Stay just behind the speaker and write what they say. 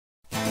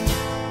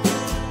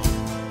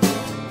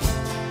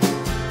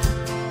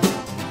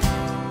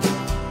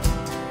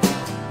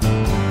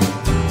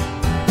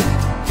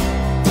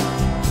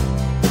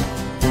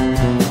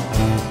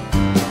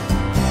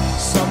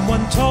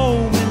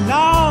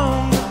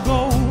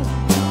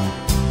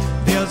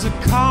There's a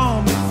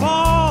calm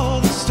before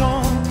the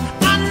storm.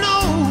 I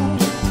know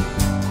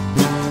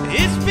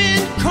it's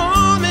been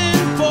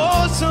coming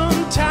for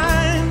some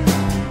time.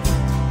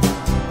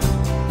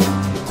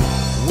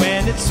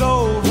 When it's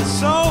over,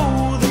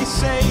 so they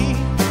say,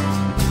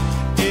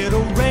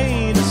 it'll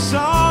rain a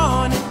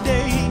sunny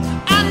day.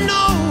 I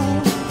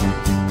know,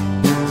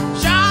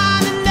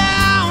 shining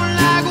down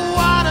like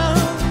water.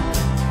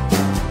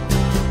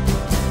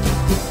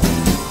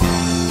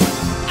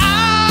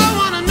 I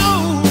wanna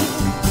know,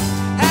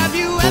 have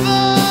you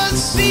ever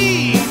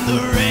seen the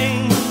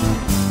rain?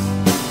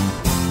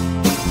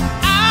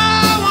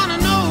 I wanna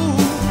know,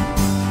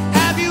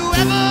 have you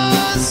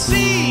ever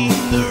seen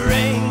the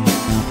rain?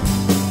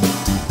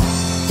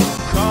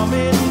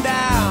 Coming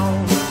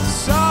down a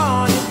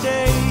sunny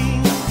day.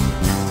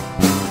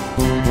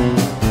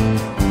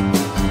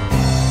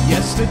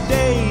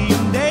 Yesterday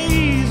and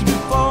days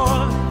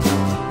before,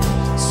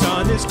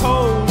 sun is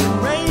cold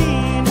and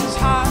rain is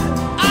hot.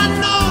 I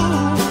know,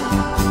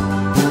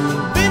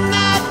 been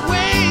that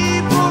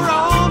way for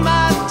all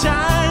my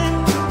time.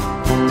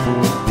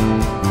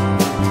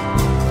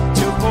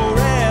 Till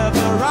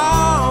forever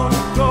on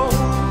it goes,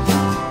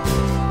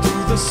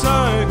 through the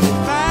circle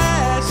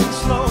fast and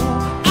slow.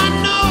 I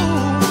know,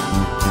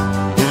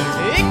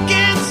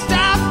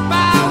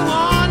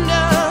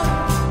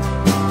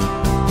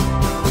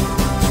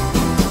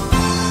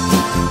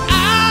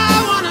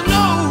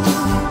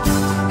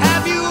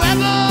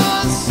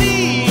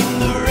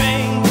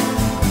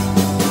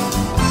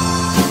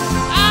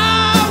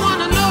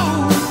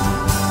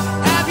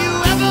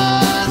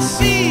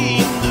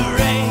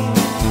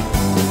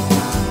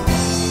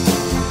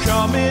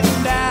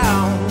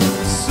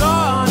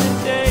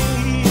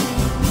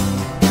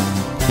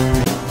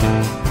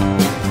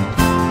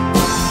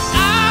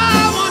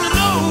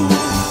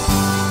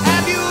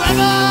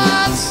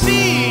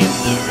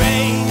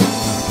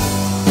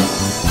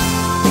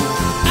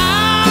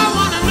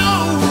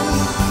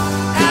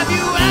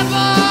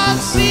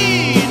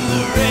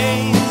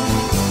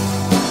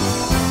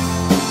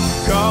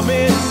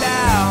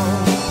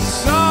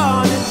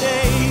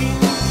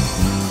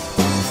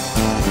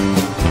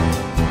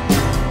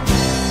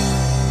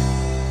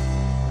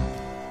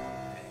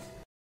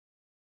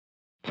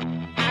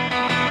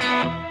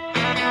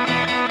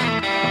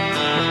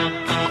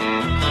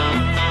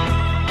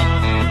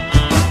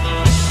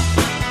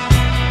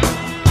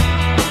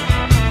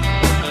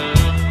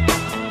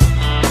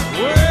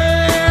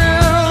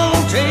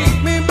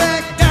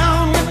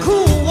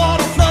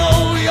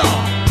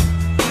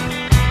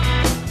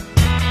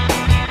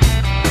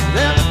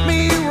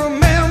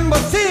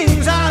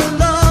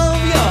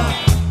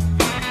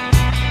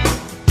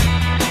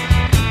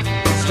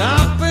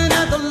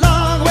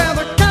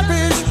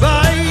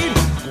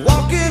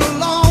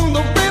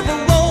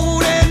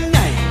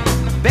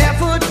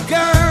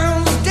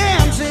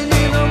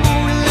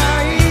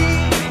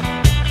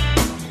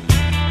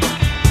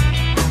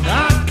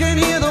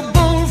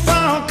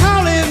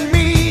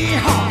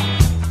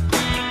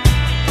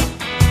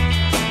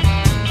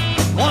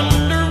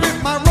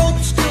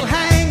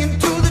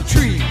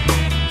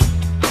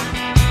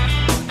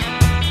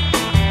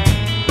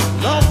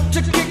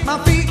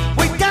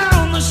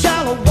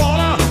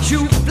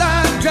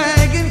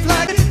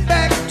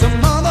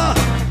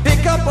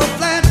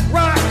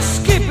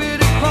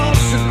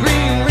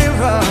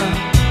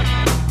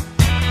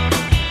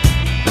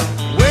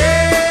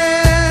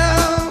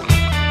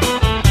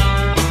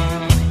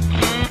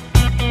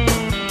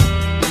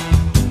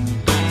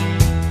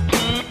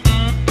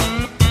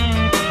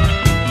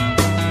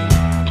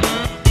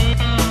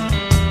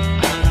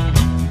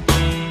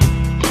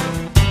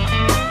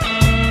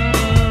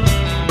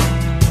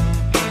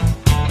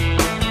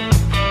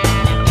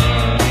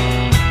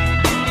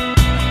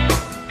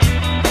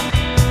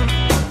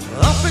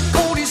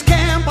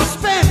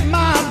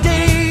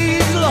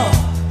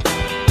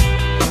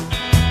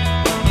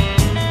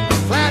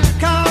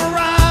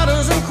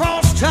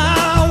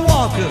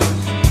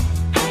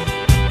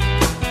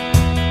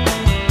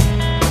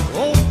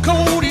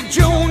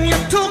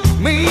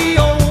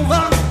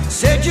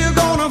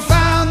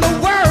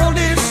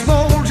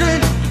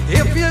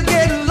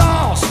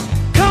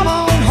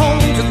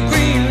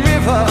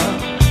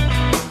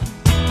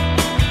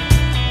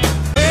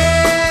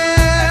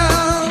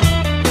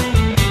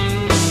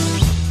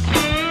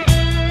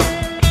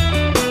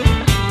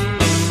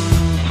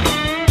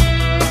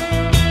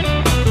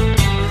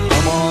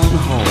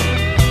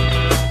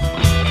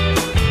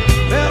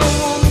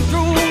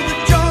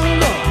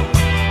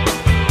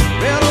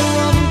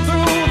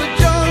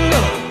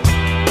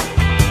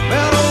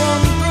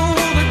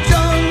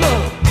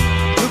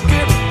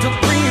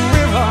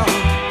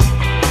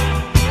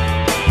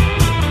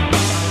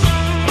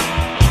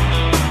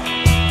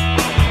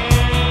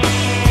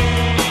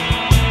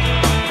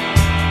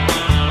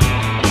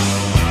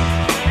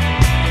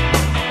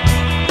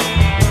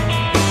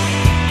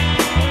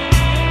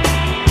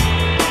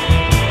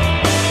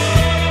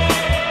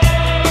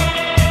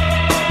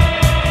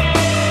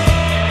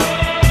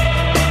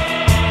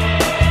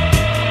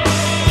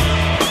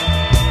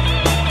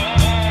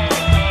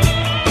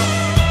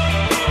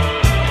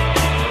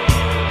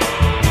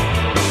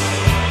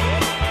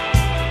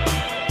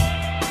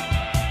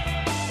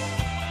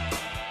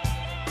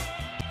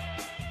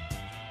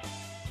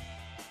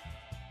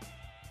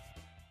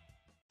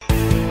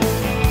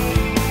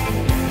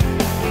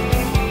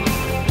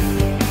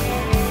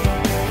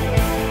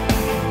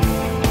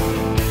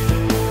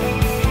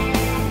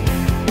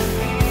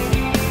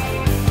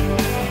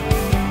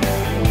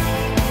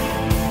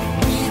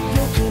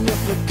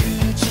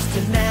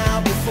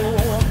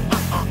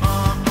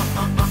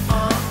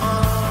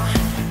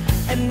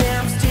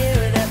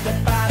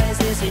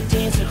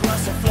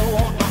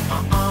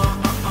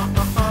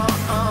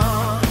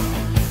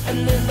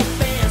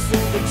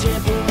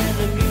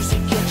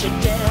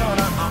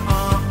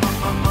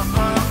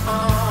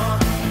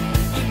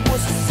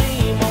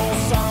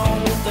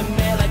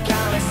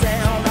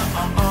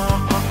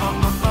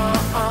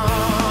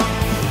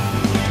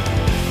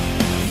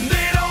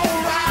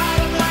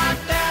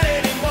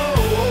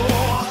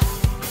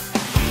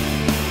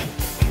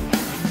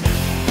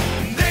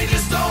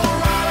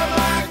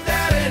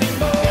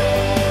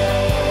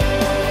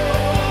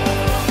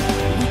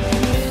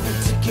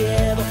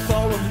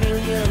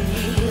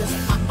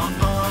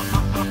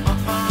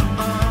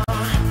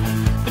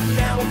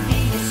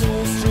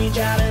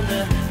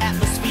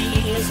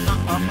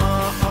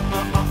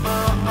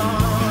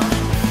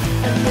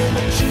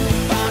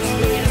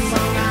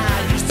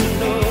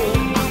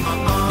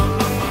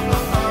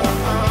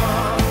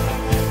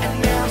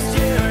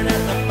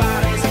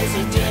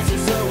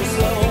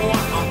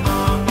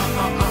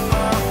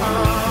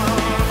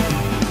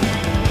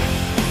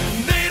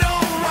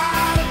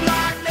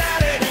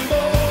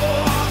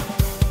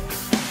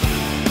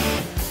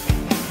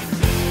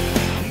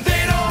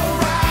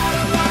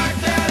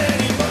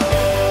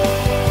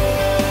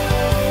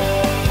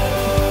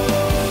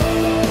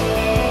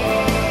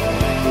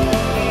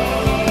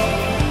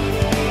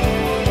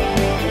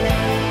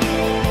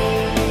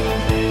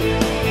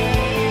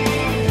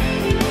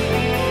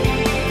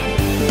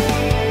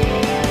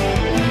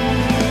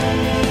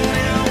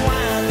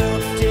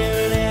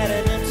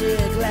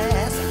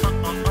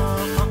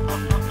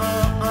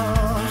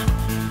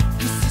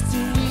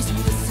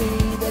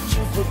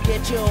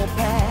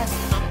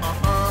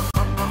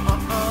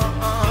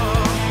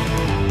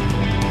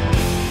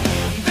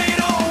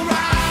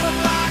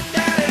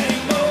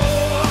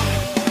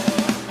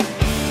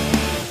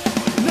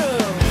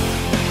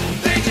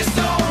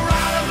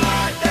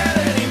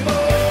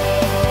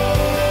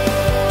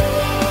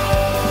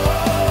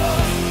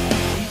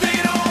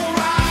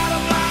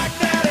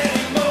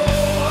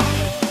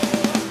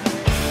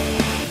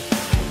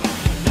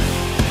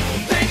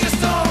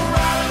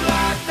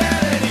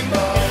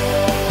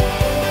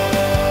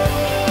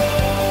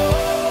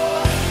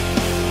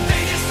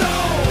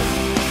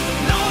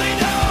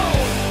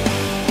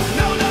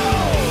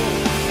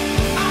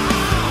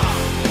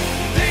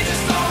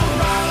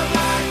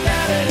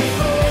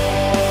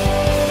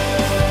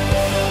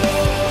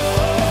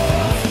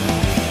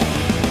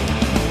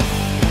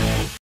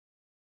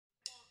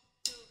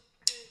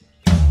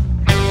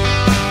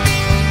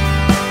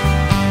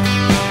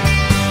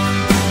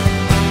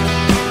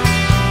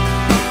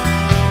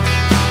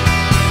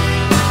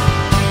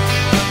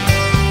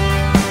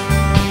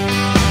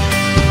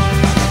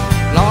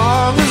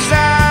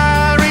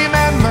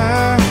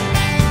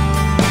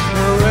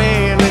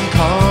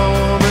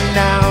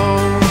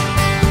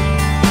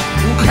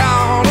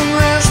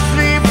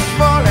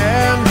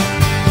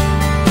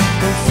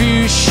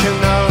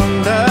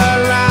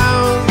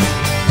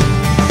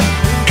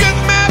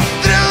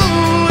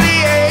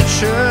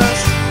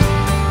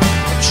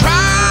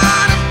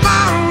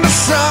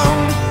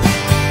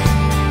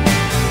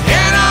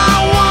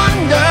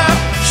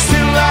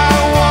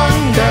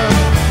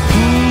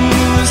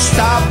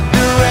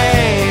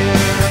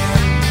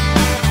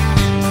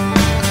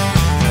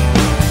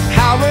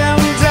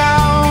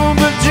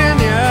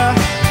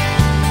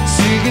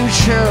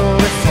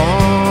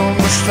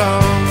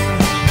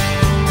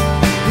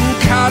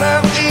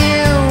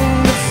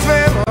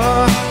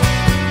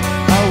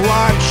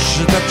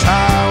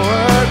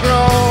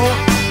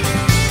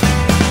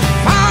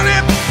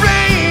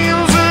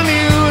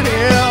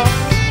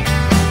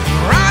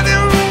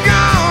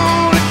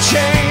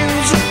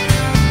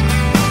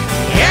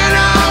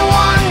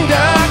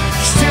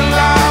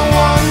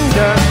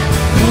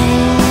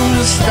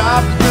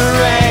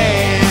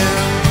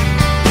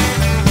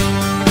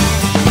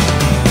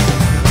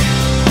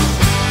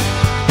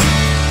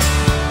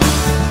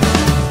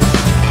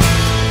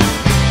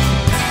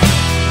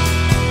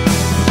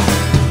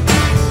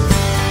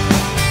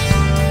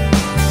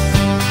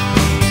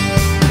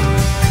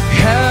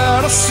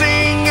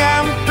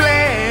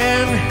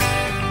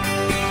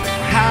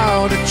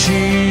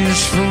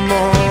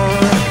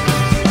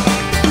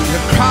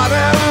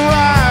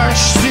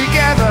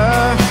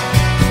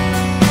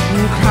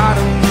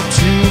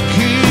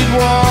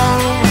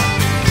 warm.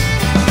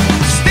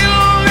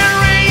 Still the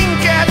rain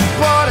kept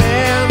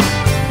falling,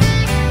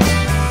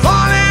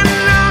 falling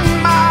on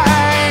my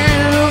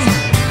eyes.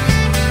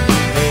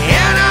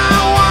 And I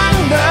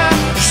wonder,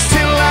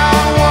 still I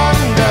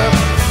wonder,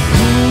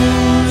 who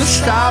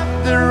stopped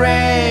the rain?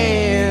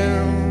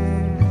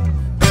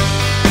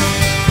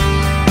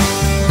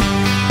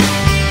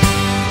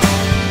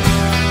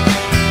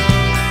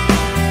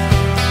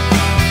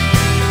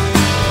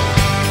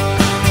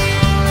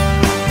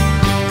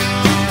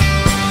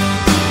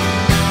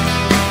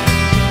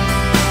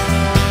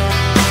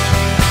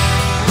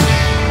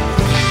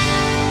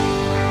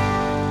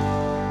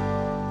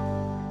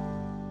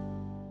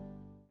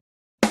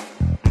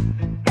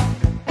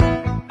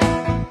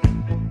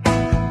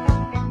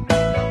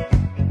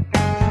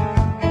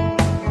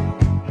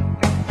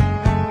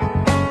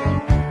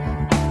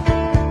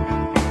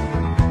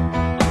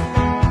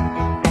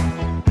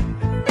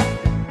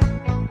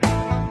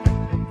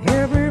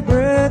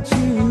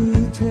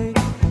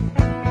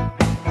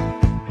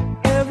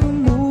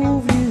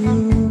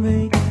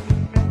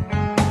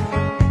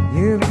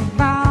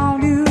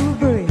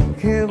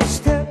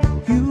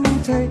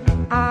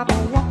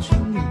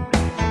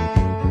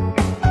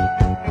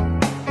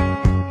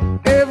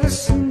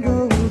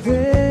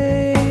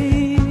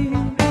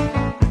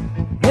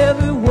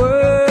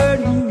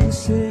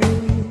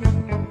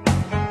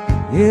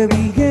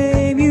 Every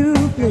game you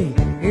play,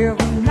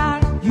 every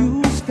night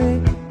you stay,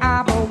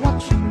 I've been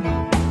watching you.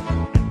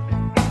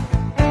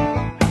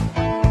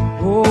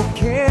 Oh,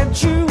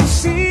 can't you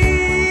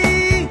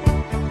see?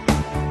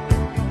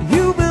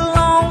 You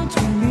belong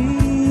to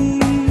me.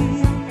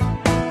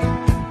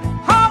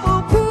 I'm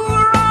a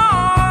poor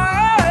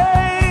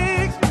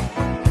eyes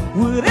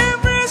with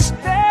every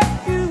step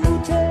you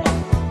take,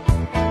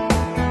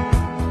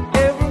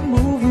 every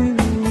move you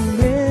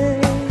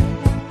make,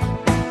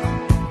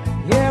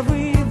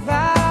 every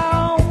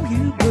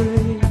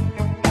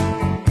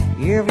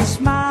every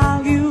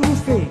smile you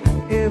fake,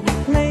 every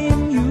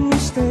claim you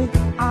stake,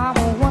 I've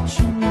been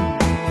watching you.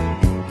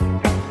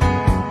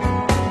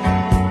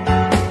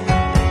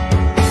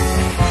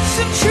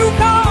 Since you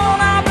gone,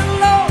 I've been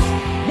lost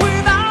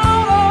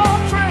without a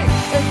trace,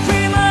 and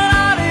dreaming I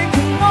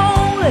can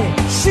only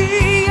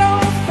see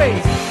your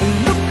face.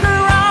 Look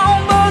around,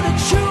 but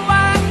it's you I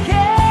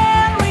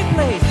can't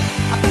replace.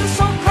 I've been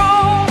so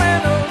cold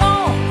and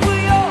alone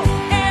with your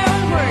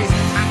embrace.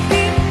 I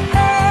keep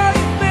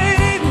hurting,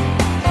 baby.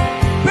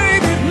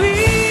 Baby,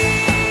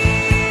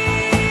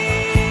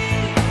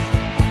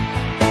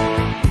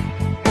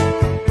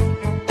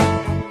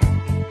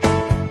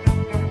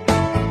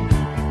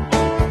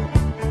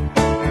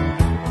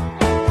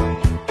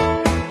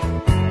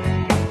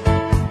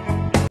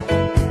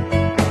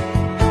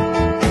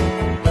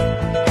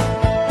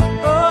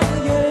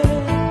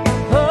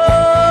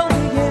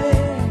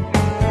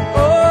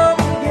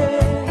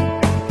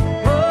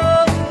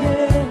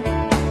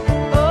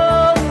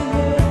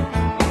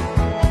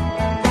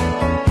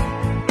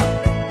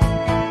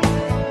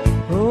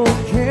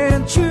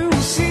 can't you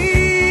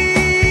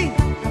see?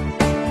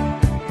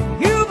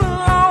 You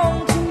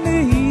belong to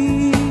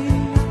me.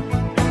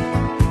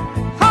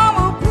 I'm a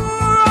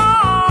poor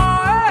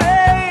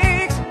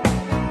eyes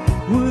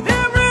with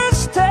every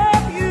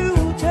step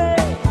you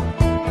take,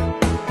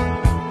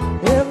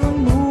 every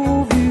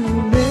move you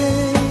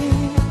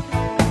make,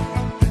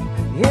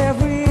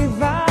 every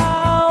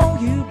vow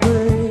you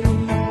break,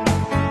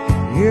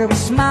 every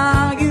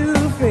smile you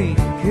fake,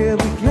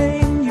 every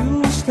claim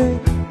you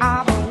stake.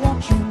 I've been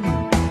watching you.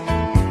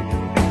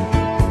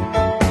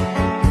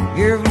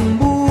 Every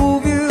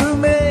move you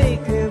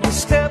make, every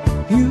step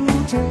you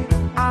take,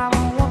 I'm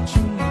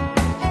watching you.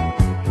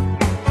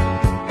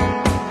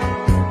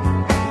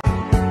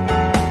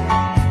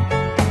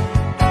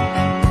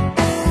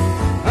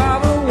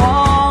 I've been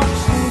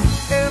watching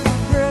every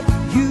breath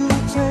you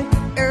take,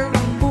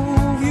 every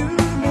move you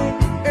make,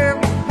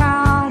 every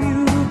pound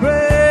you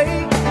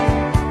break,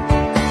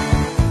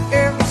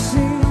 every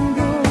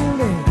single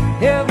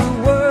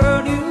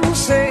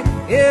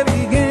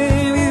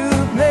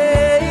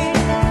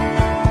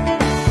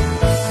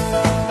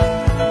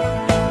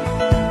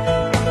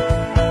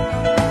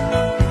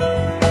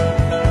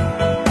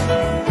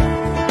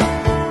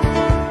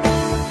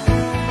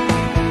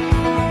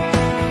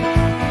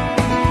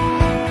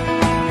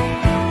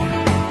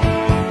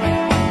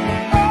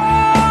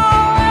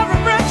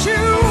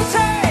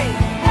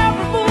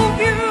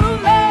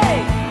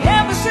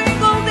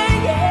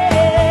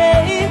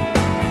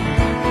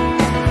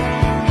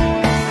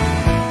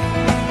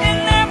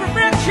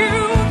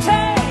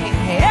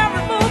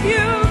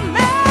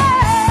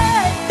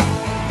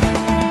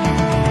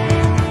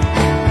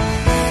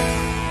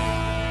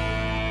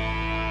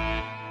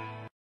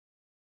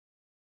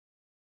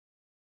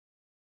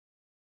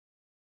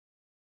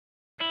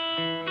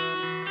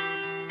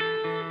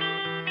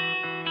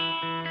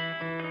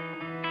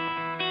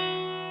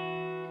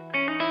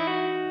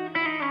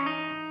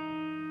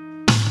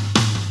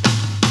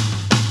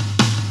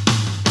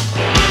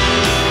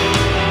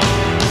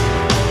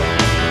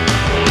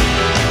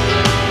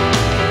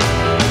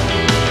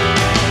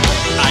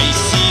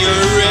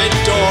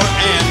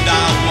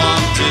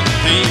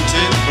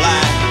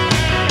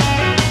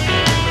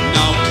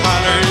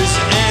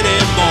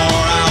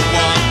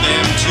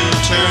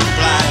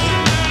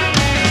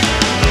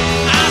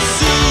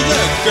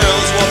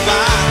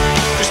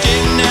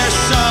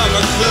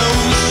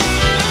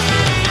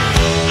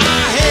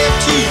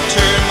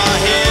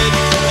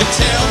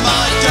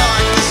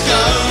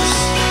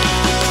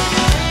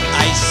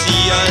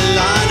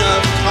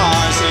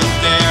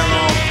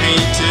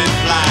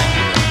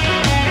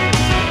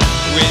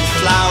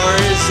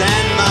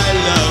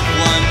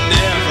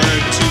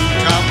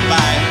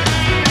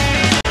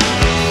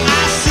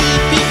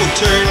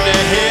turn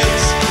their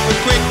heads or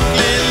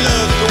quickly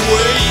look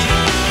away.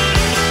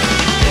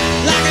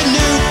 Like a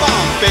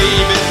newborn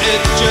baby,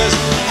 it just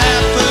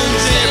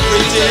happens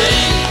every day.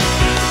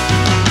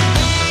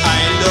 I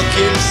look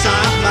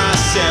inside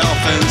myself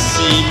and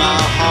see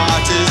my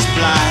heart is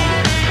black.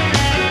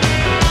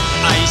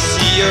 I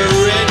see a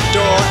red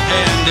door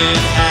and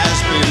it has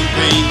been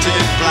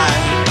painted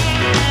black.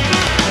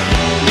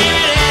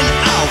 Maybe then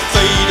I'll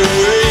fade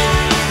away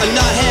and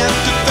not have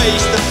to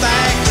face the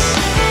facts.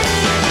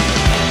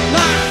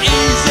 Not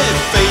easy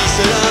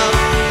facing up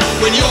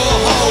when your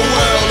whole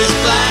world is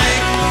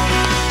black.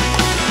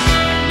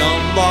 No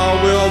more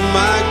will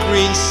my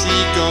green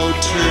seagull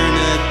turn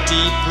a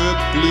deeper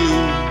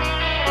blue.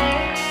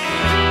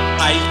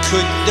 I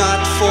could not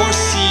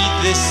foresee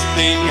this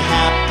thing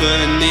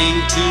happening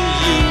to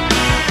you.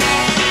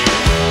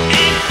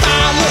 If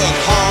I look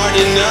hard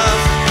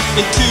enough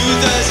into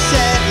the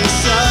setting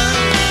sun,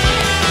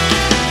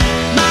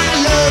 my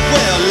love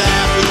will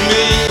laugh with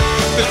me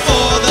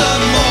before the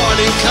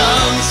morning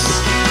comes.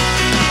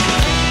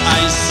 I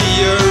see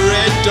a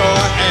red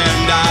door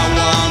and I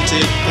want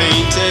it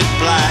painted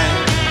black.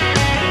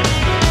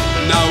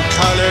 No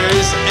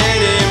colors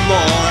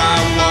anymore, I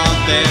want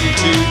them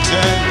to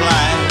turn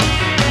black.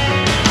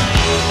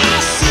 I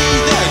see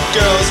the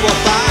girls walk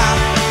by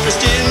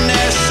dressed in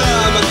their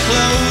summer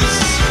clothes.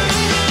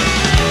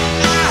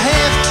 I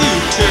have to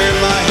turn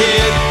my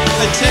head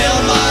until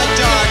my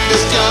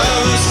darkness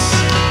goes.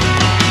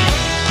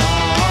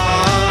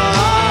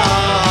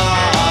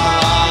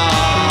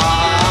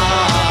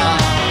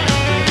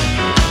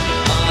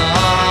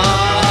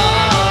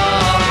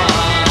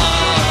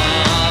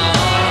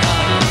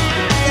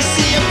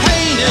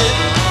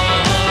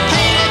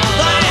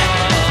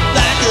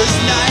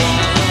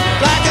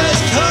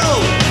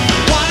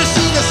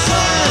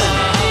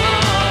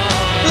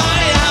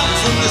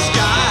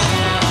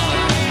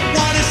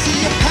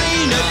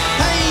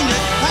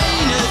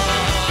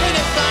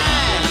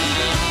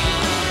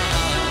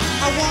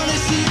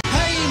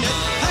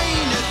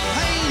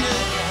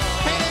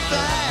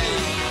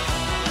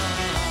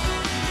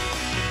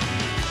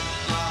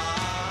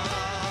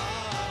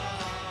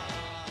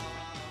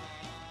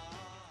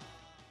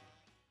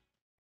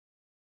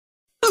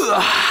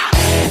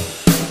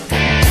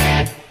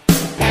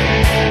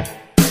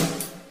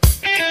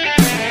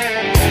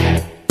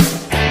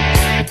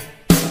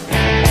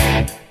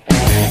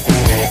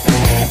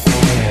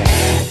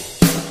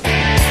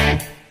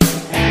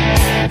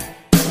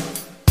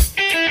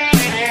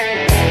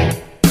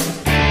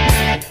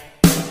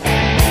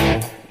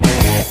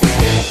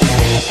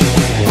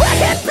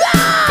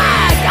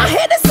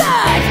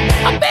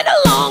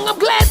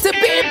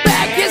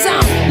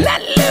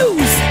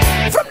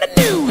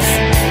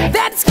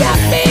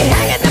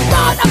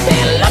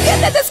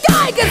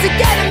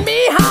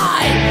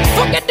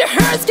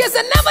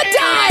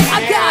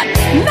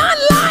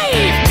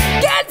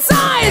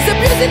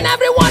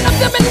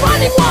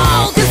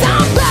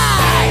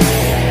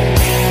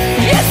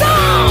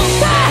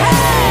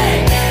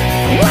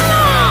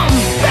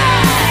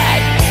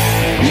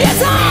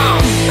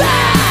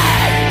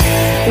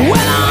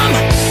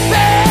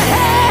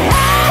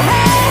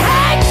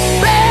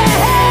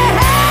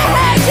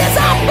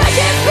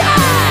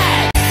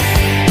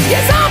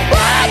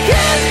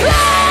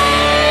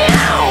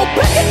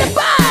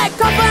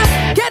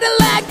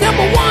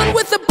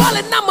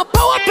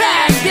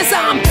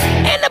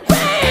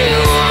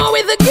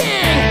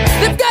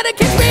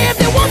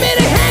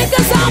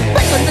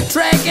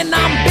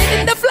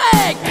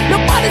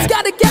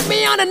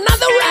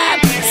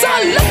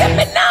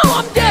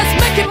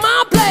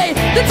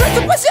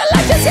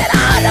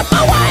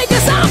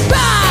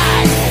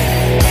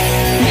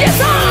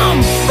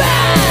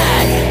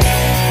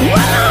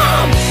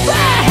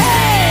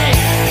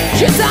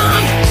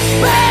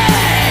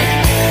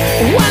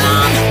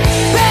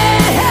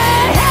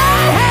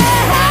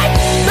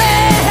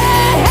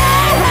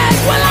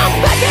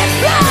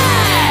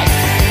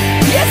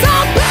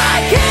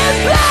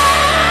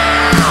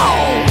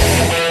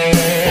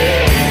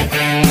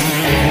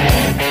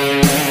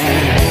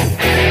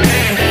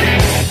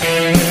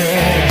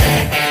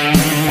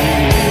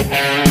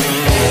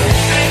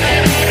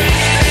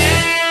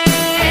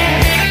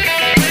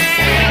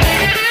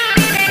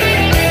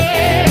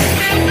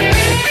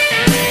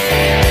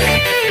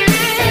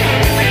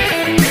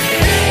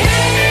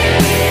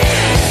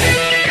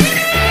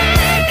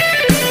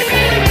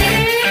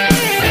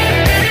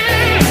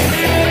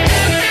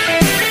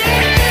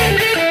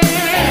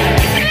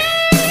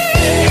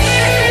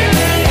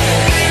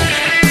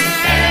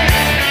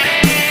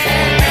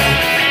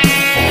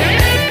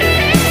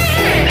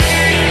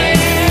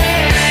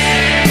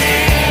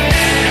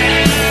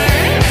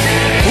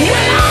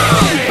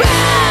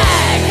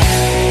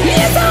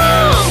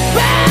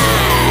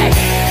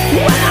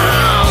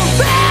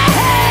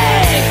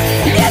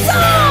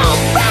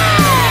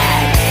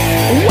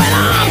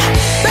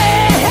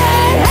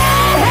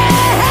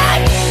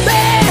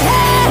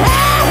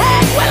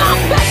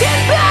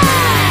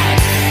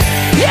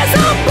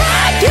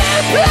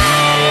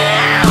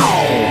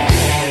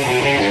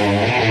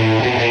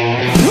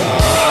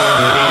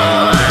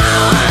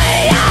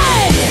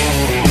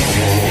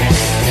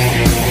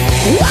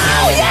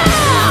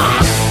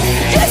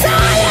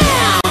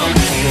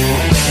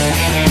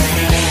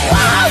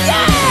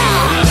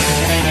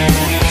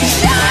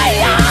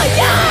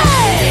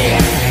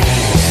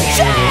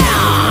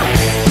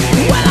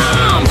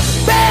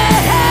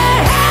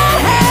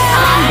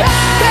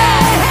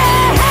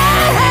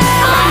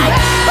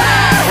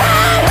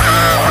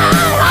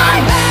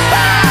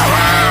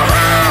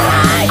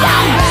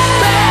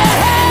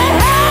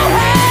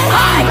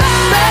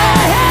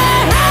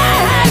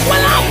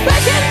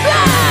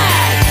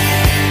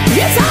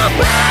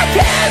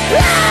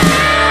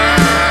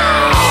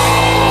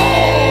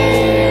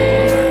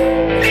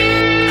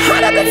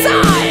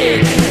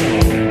 inside.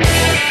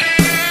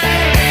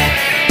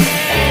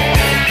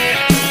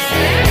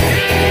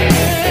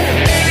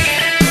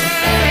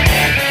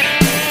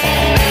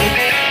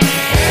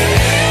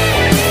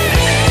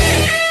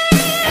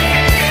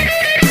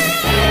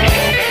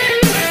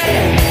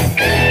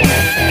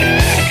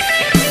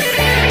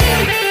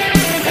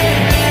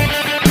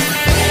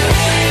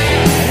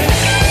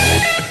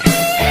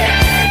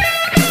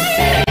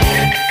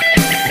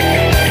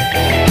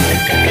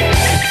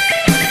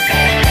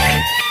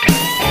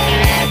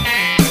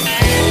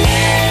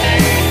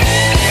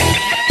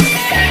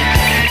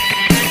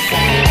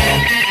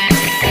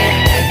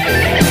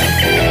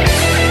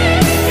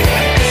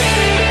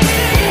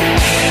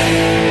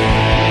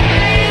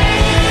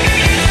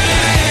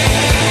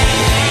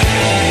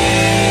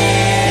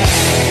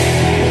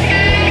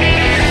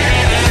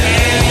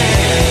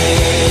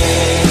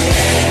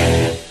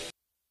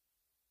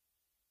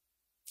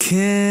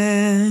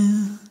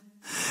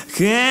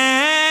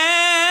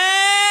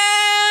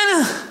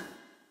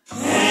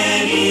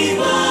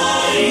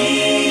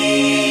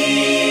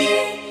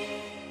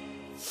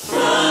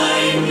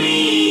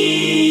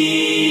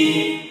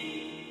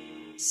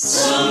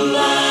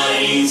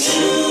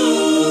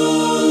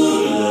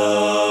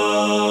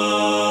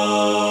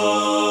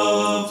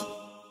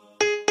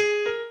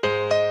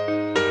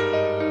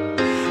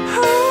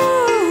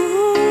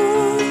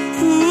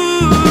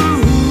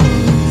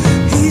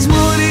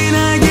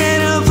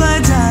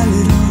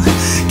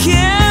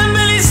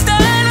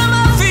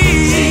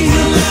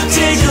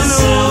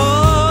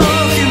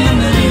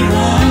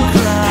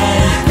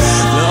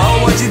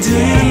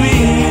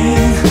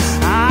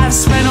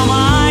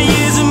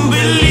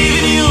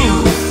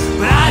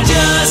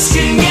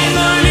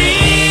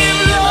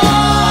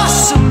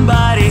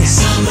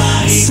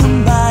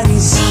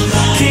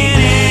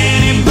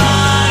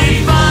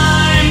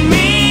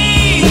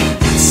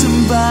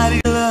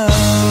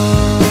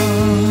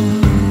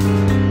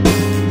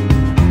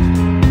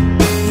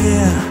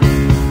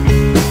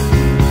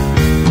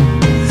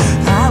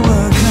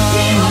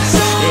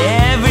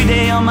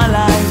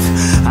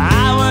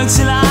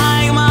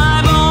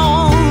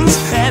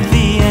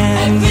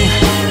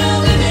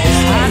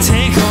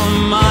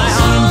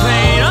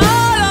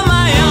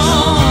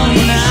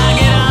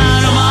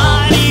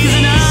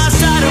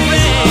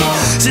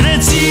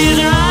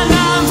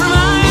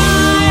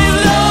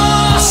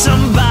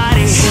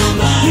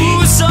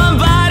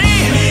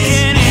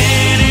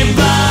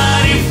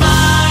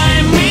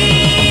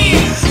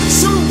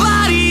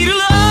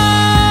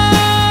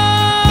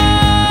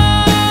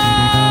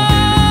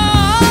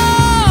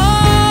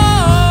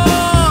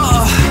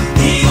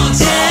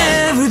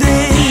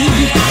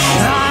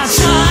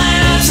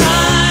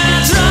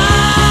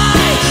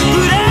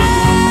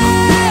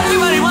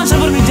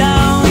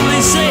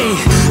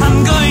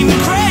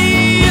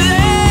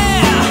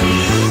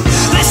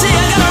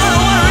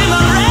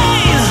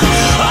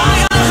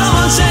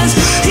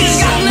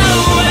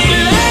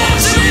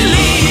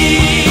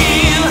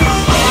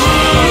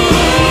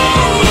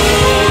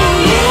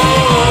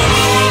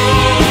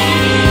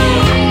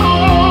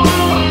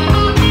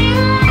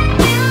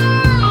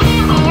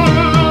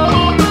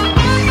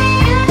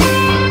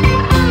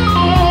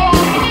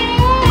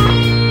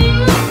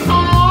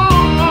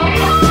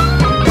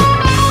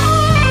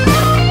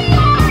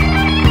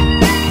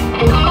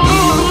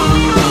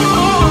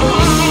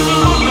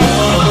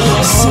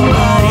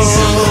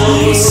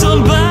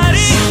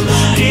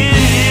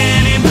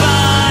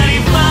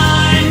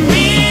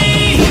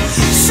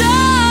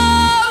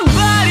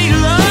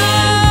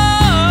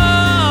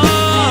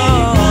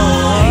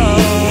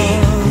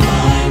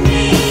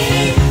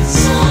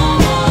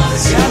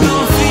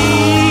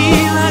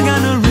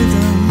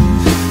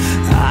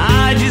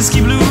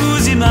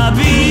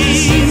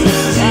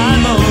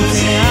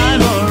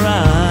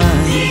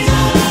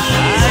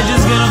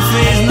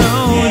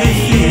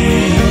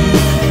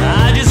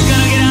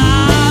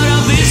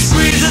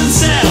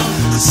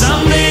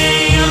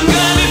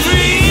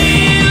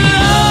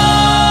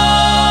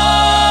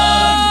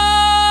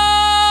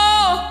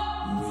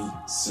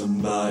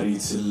 somebody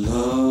to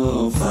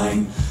love,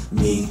 find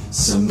me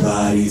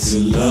somebody to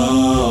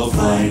love,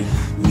 find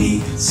me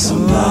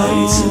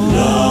somebody to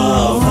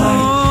love,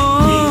 find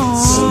me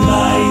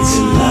somebody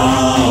to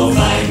love,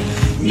 find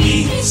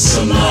me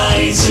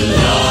somebody to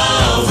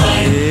love,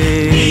 find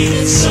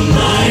me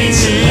somebody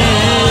to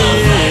love,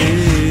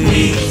 find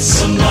me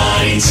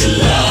somebody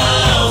to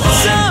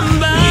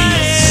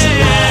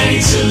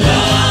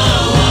love,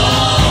 find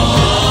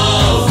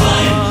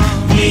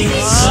me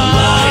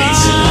somebody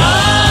to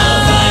love,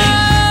 find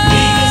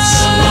me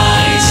somebody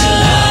to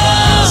love,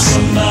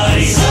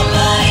 somebody,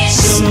 somebody,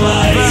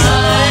 somebody,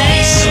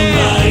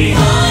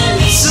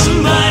 somebody,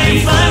 somebody.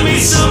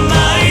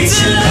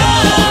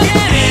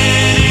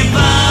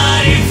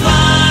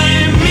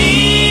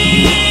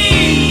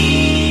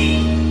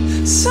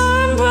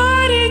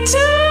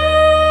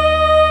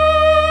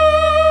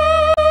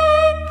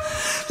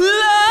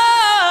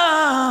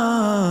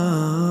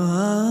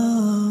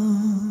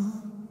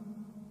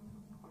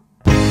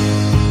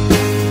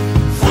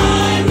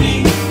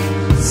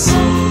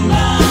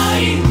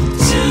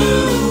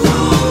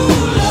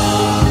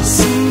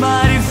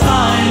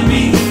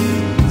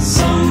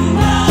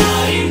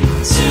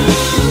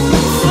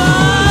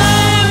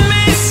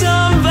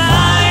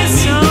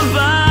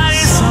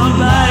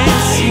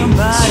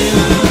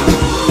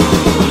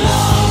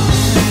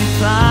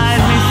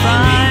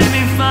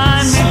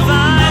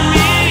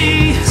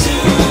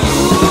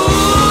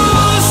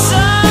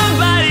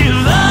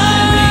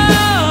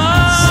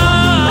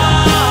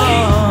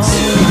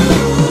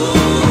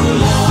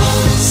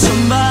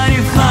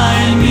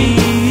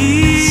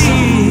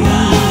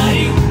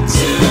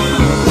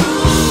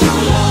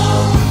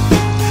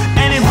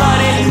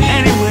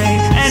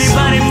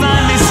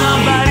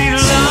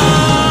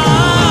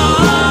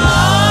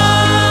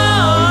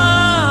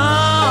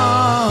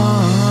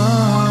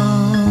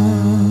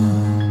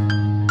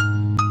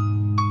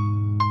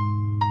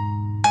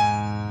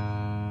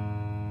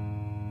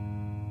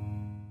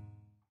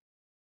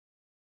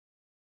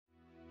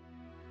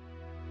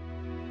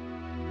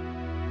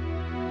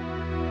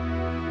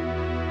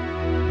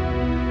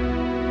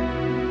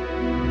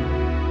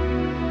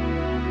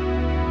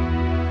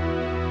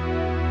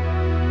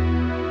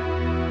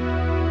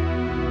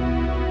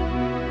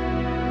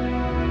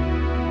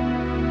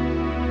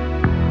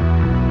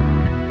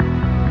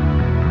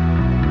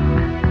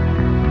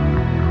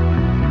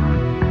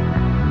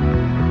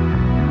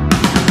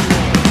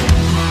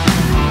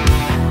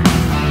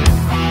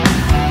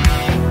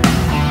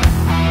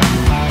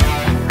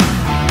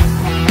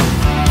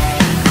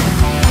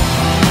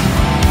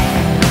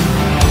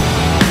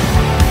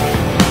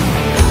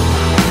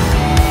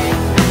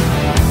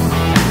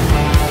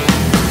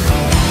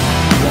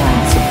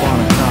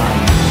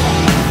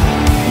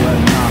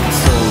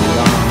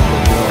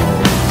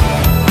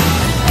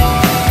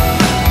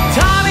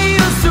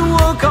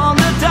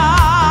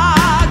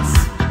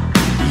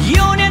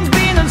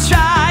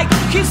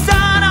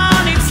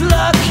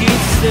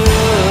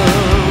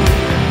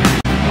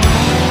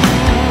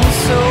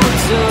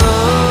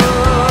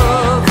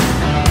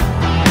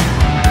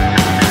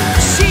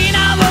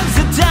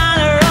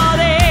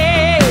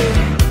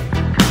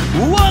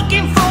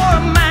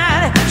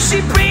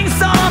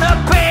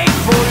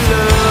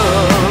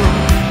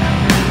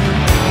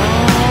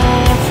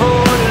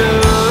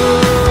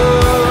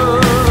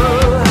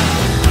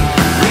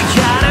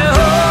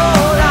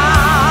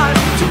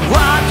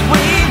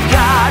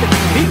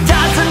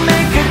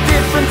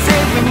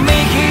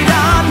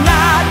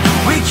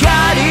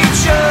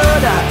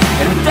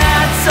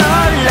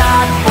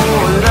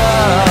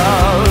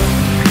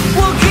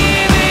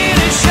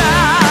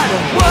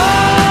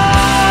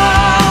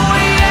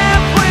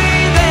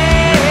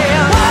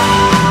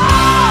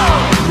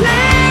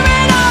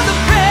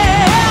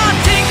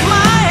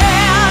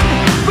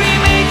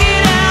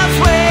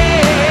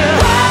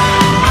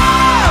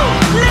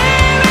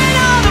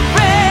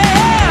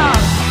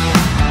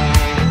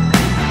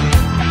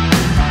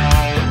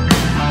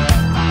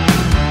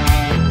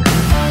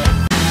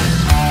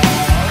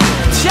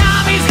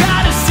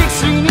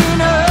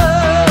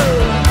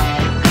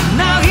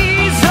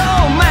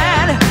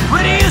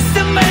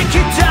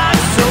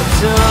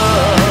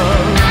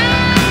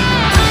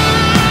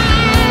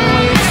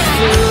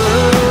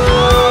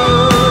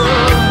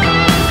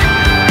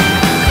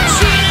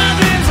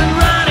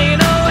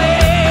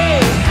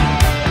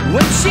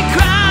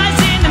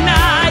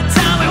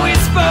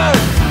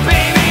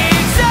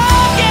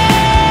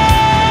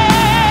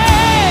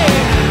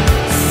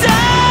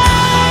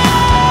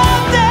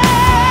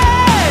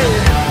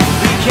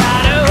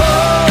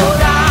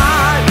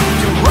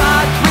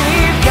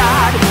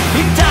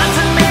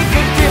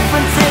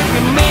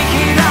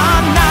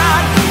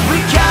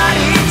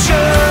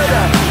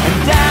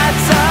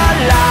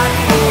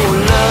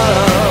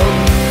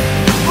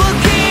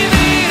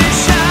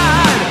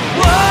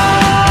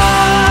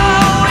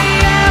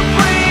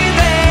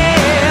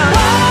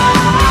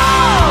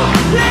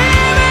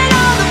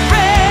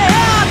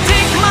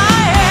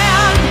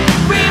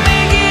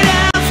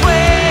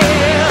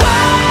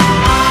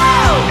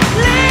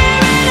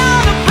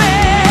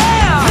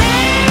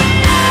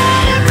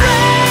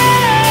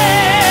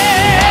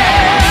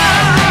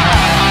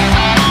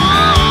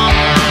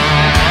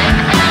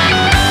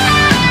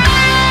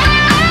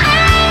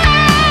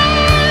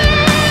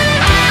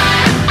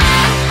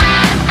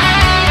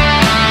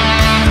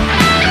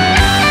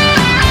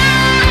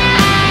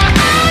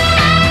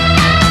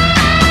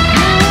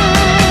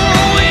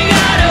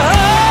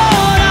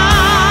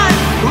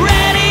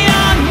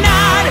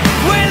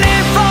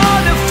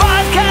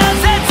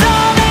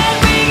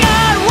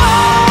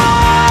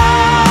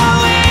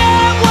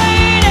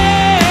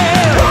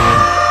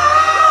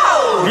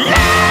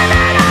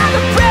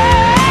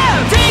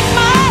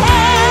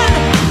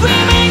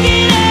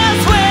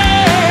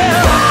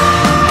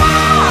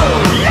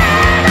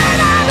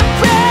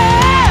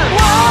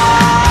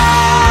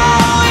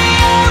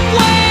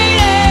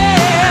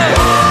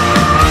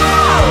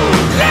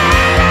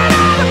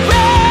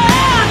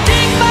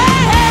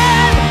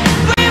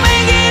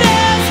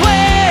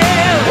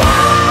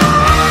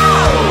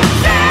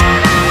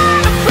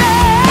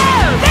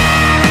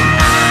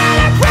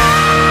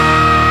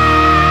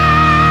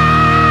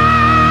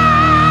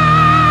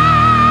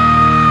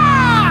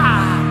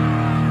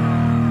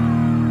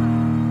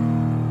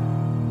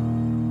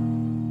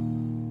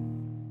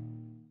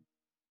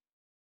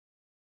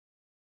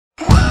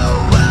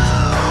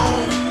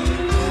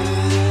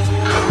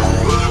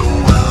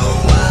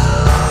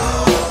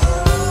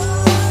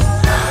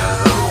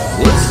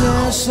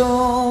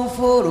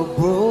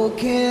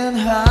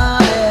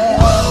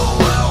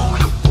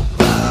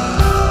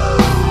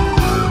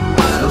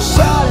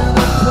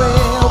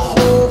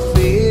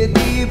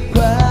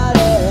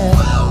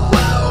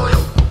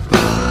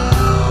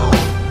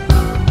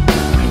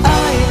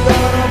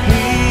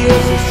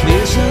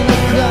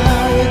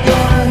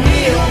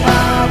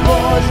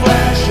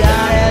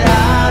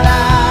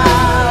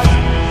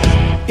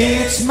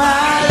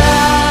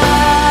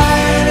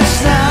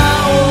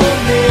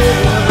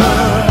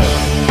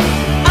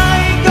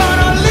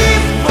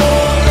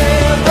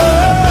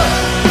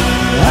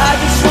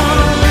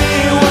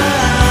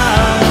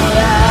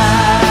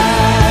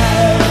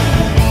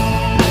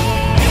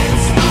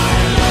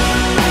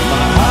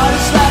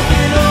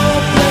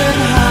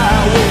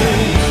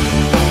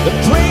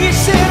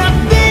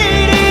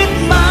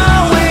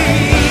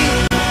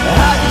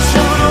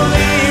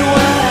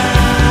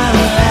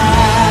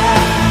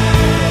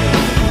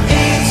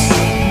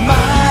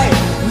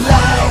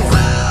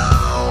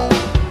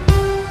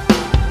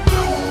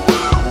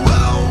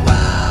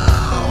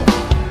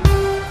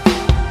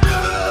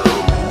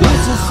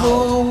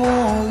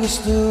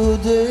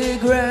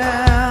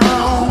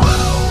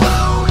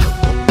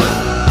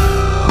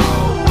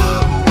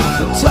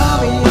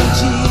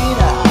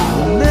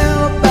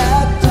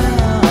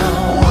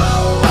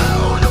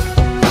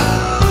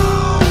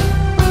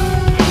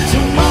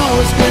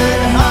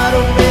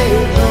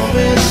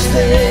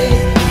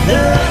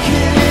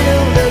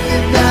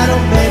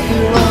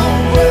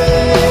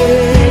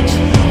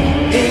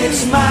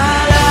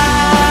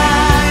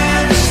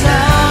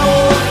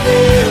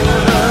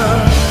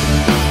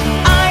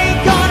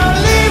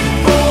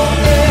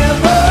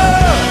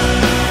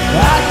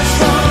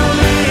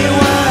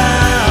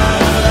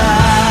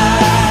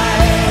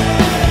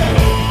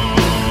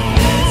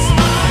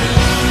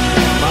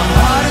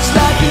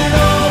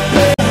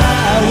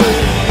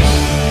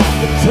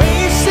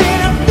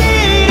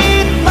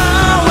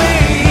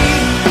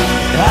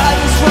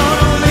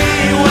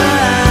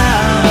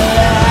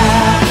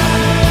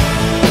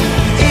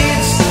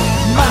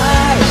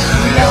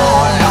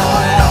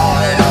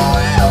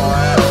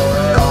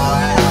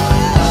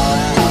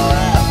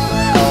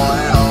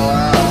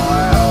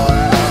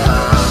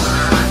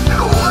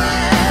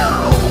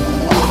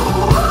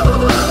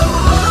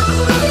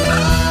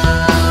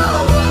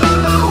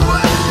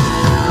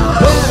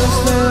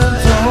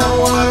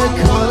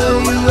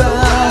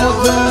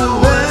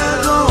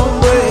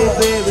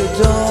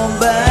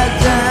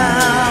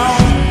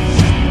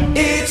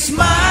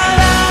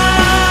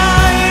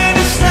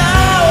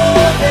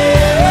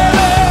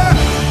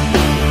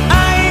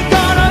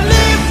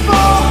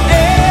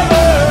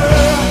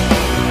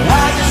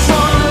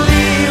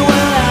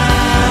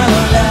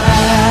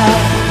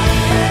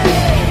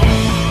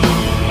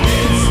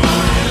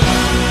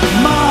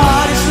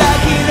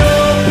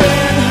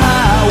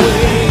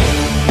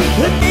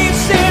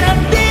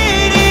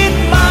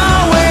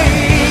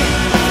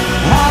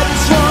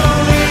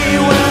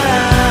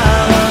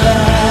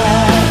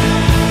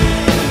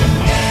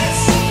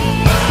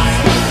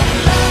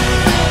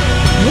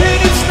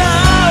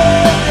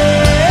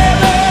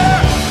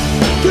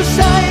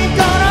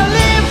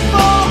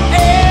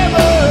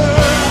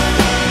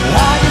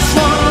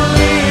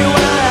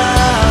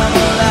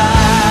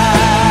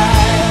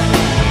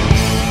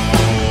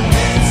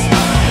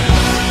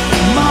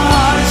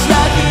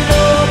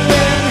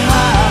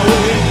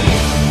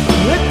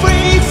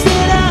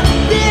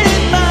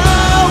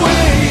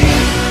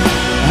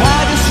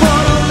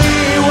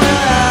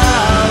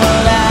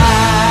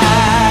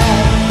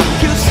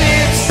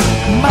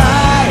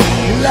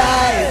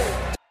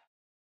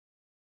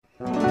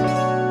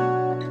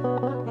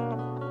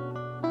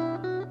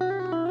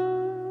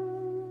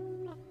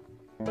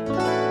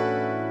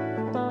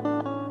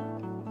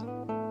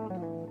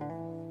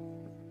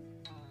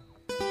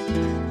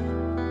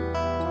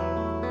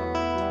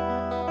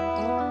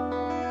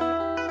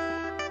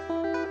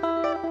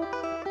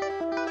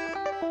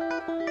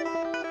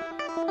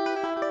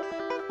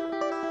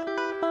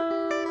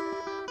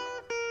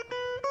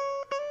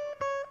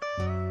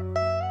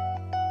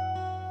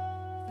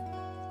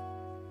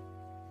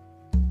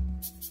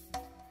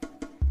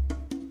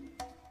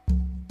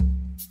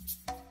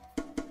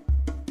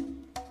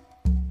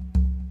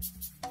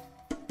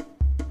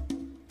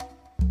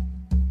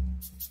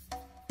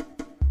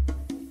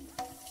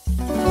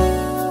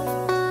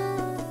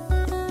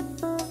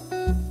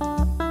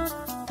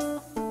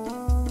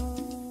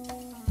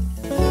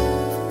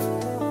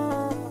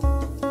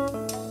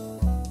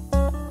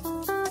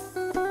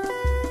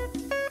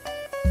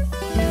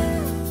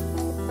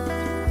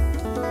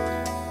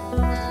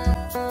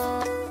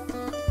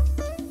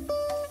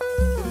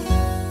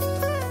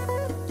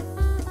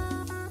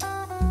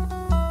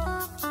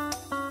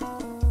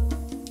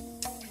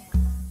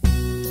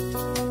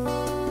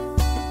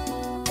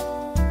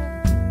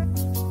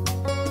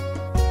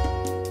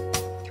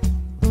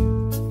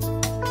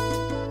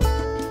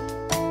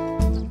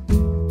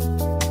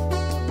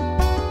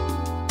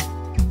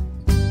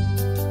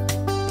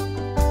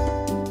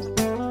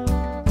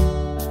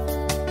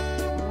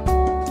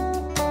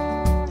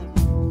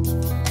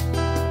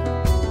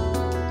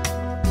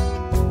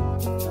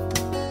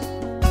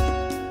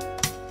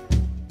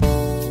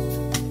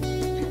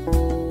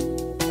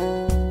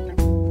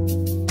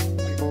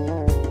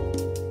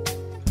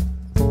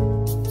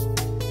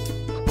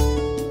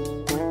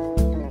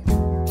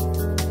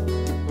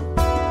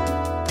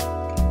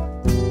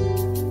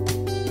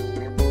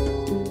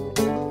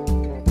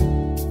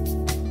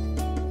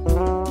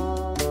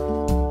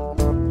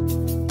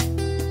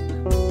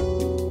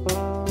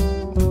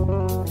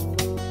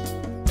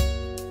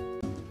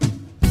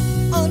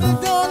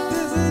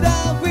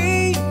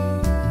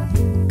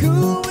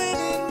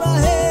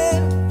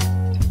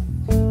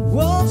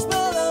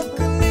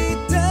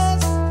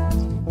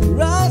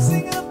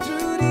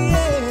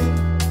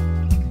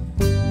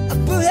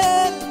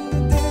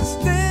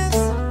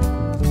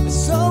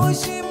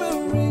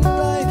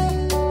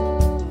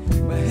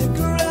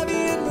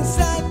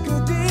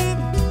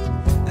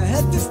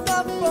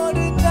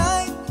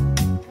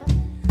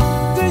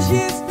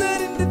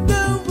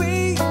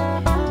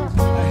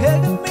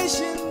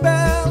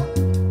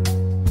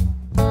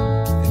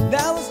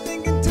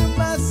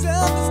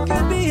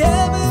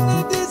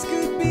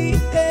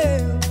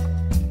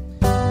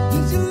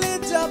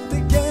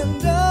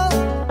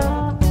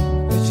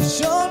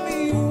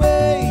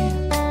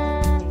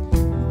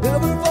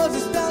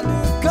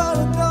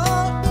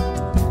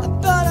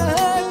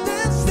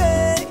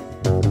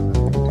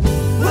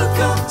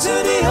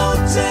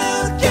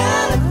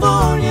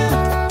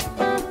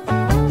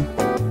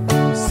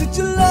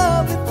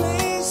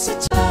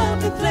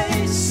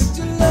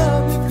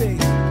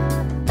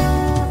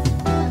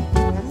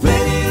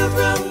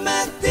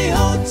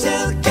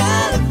 Hotel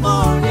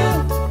California.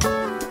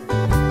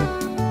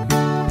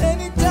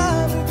 Any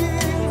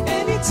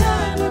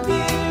time of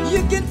year,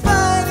 you can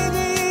find it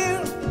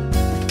here.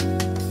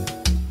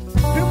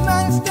 Her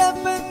mind's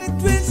definitely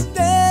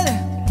twisted.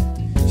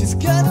 She's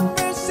got a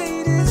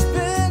Mercedes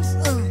Benz.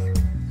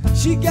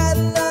 She got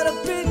a lot of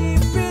pretty,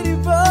 pretty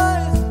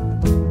boys.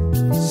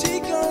 She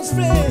calls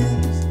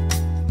friends.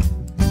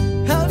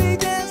 How they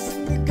dance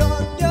in the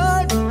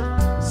courtyard,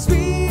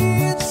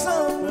 sweet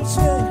summer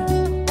sweat.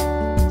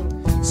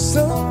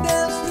 Some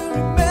dance to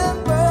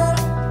remember,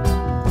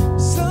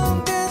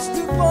 some dance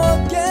to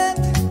forget.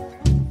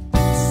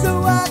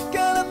 So I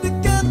called up the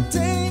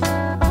captain,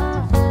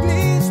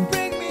 please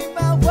bring me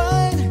my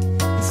wine.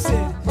 He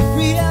said,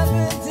 we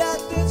haven't had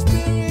the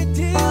spirit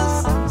here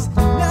since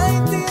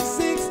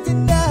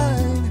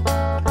 1969.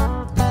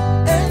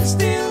 And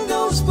still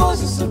those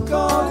voices are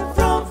calling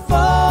from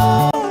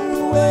far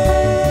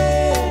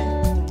away.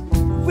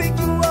 Wake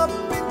you up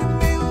in the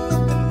middle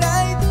of the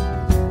night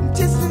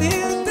just to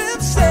hear them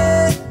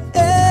say,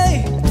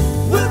 hey,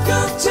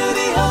 welcome to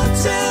the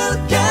Hotel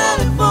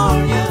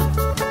California.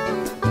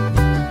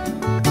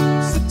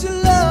 Such a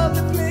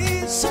lovely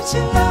place, such a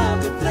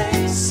lovely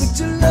place, such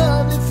a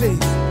lovely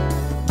face.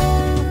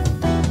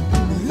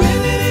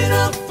 Living it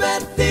up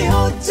at the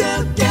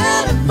Hotel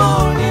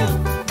California.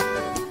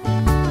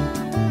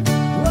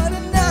 What a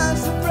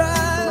nice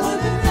surprise, what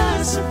a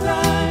nice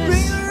surprise.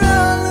 Bring her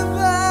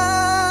alibi.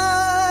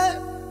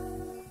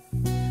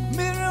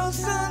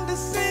 Mirrors on the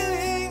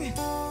ceiling,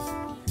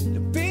 the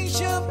pink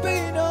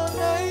champagne on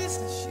ice.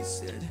 She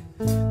said,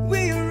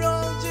 we're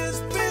all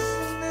just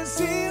prisoners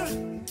here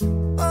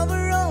of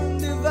our own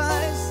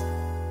device.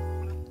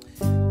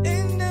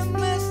 In the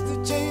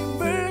master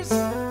chambers,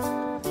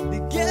 they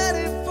get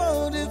it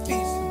for the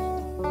feast.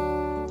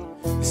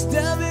 They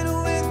stab it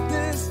with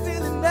the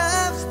stealing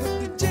knives, but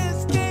they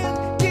just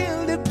can't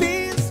kill the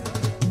beast.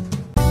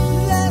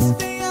 Last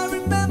thing I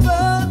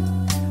remember,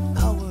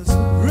 I was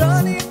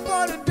running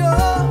for the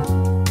door.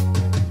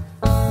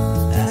 I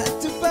had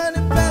to find a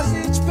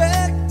passage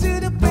back to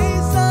the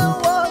place I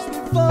was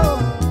before.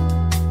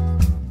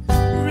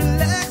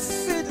 Relax,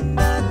 sit and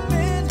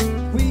admin,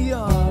 we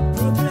are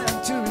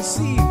programmed to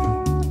receive.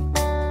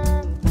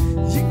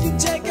 You can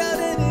check out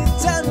any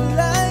time you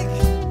like,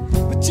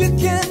 but you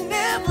can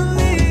never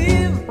leave.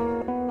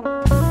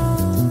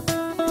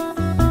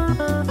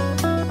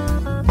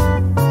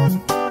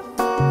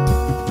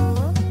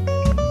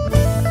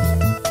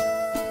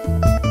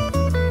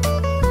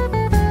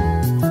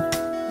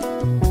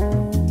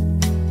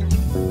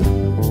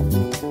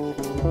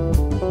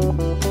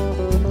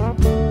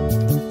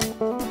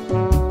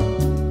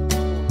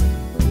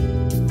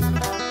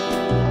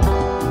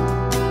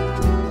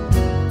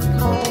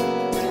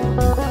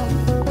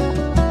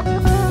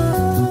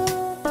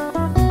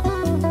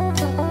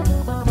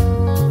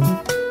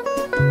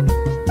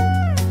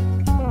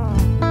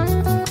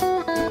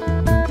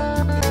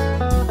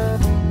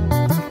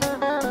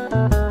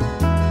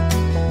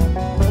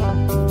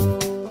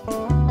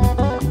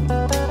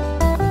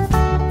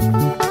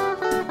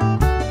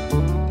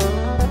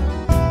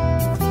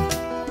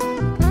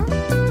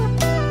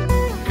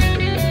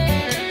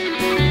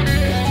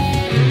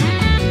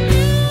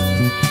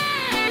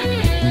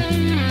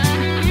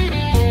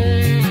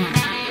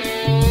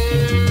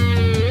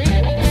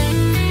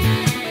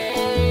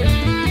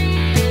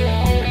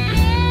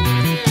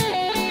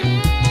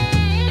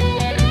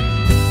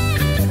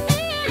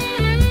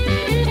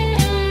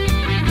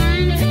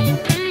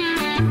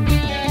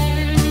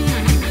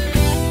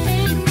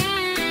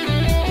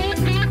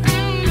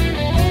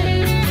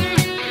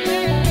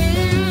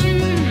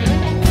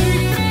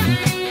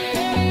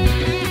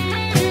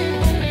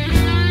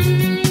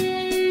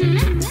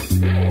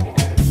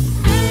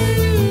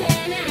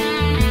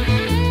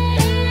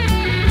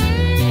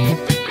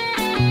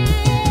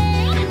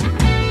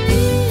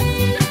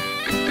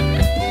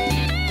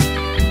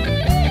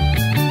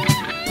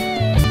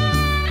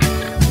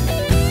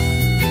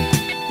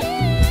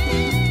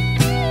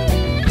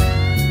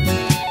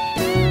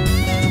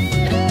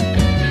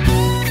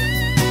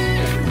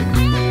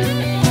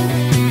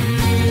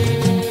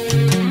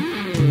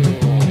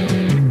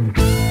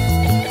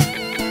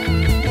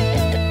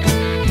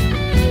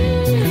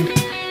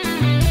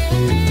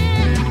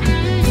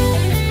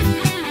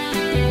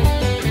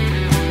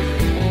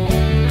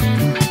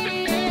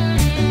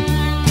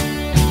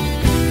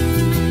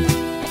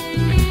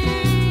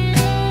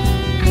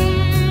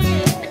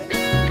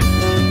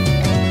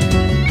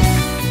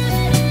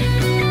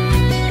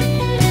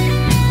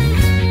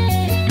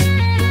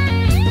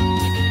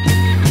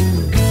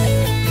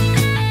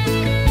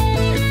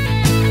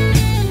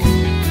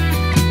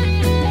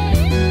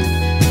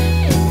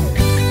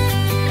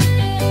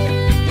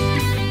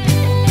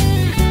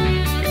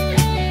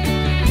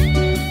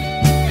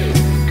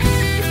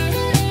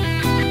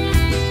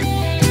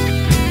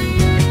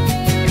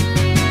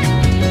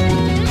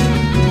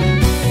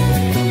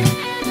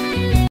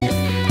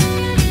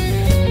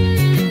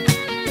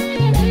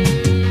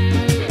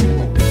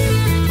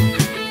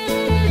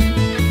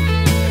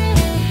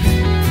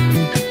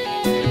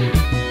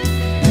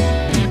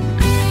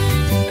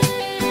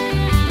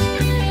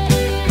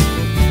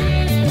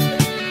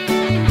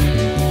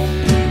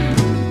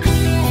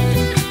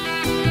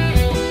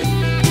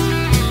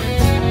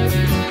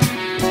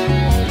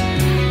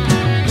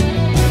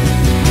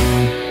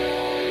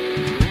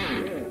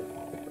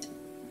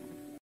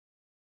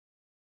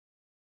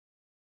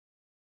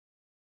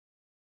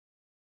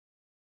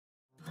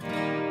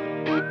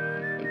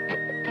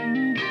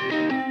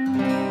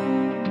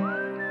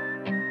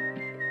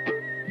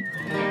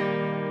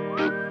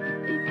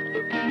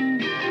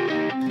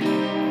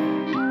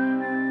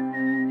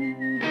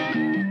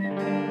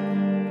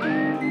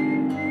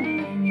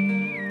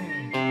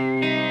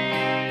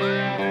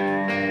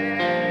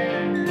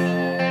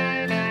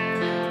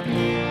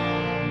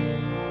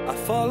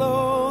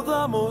 follow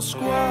the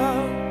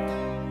Moskwa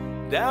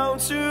down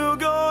to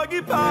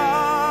Gorky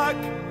Park,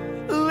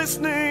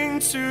 listening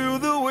to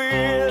the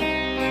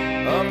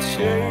wind of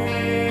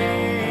change.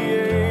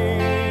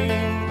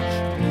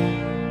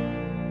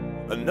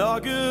 An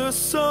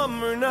August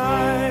summer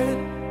night,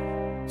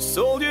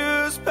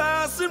 soldiers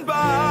passing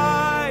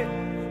by,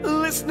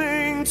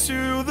 listening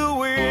to the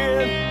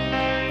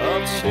wind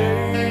of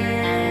change.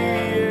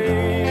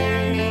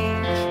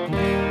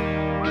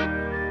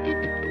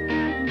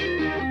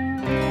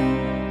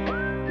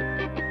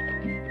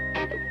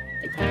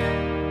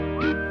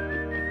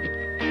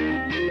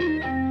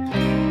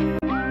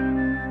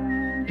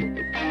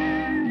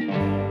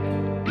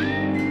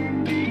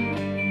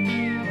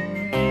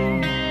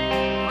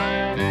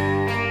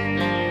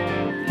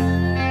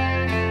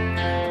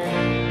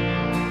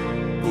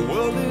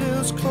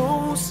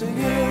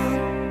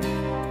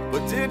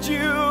 But did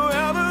you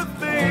ever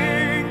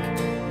think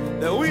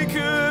that we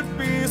could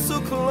be so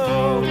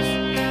close,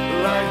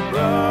 like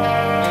brothers?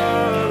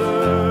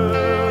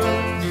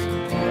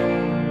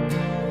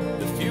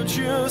 The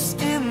future's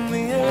in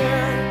the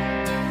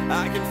air,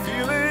 I can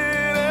feel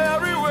it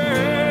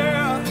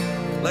everywhere,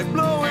 like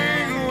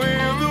blowing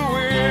with the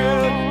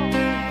wind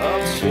of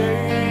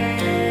change.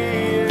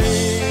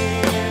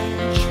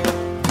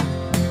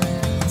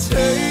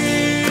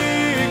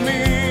 Take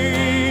me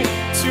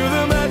to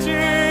the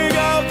magic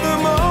of the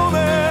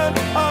moment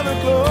on a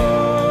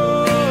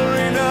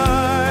glory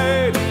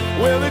night,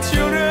 where the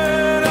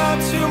children of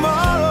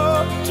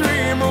tomorrow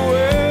dream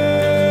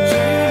away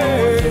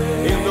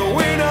in the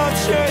wind of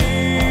change.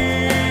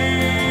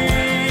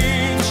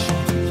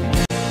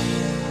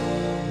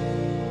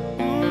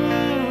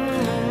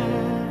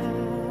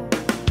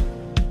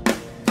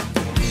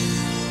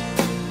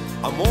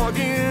 I'm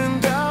walking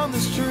down the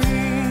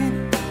street,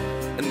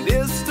 and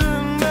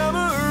distant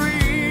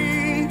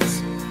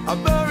memories are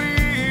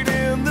buried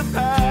in the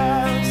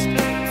past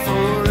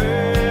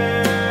forever.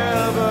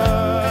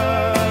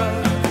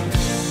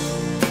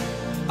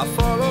 I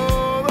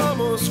follow the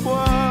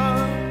Moskwa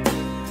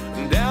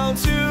down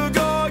to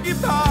Gorky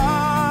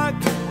Park,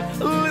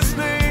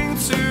 listening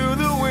to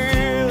the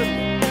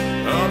wind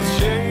of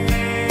change.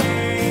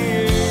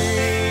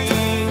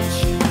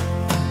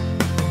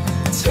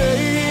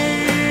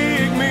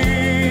 Take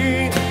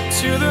me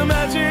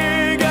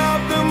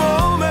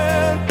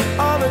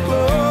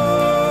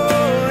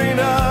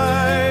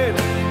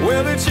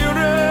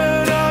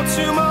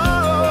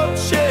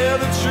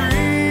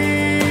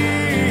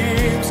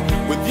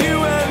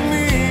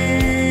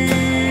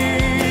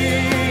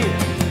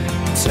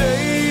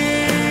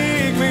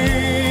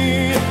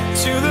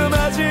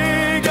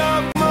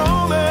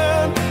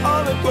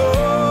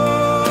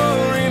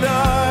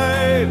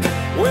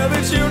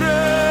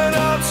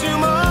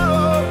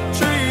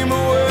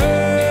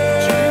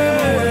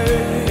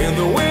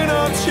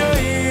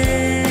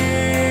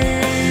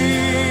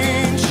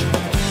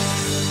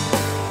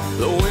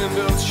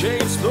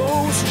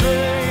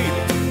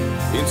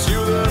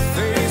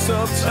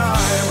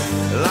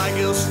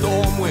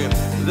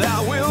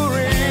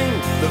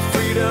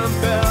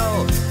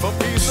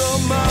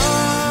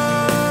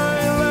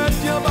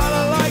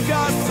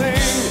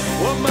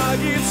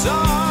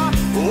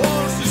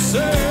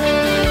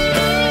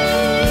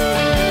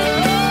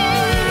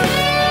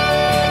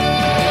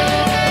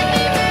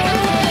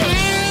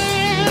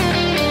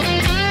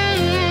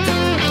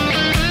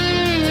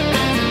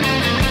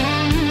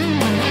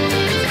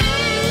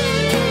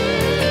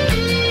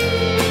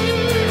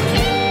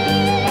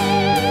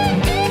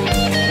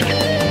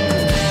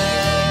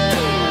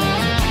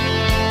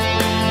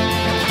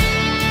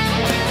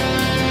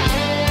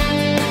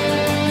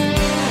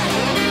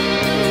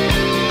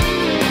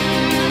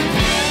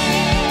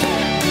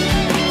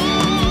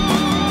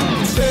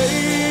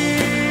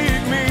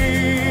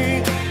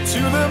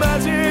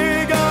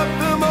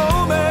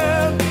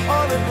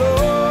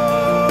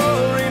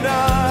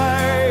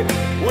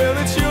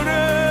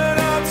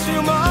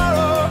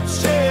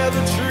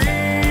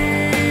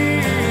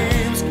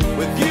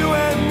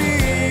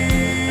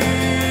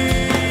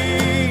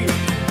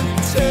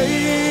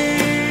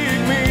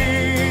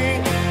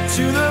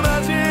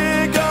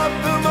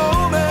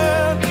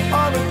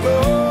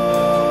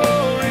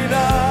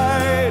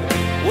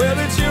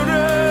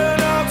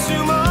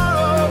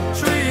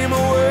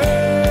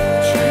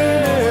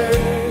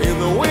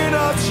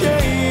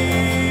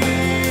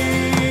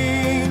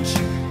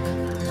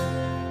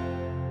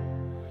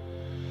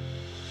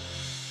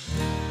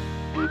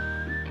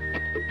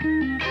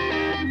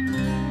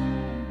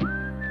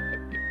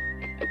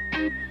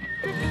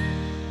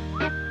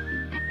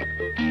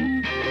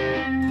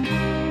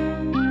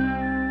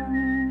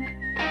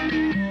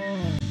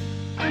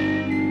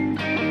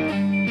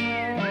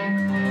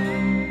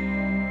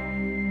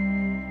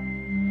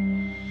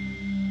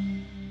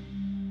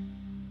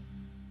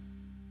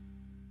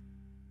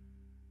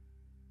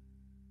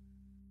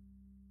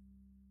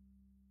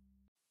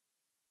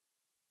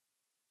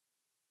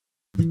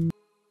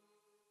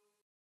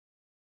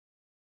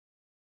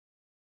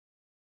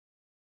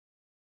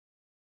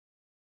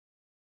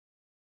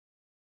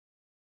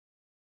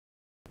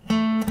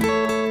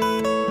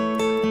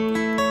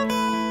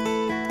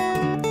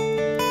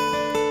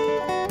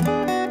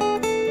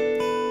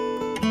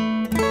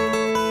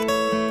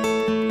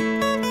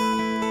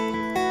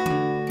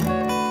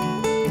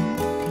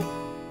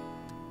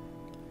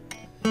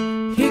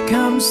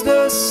comes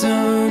the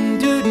sun,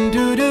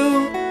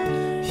 doo-doo-doo-doo.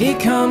 Here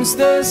comes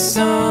the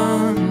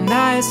sun,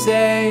 I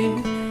say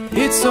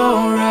it's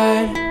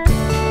alright.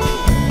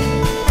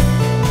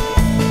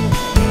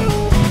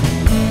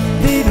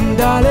 Little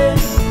darling,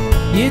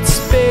 it's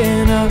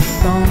been a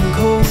long,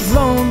 cold,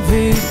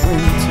 lonely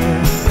winter.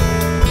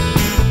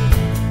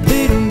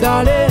 Little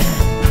darling,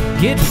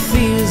 it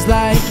feels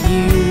like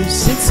years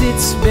since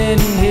it's been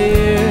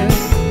here.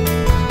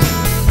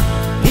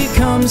 Here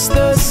comes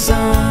the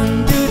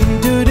sun,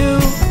 doo-doo-doo-doo.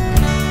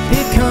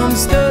 Here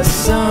comes the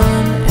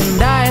sun,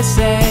 and I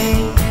say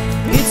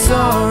it's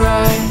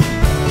alright.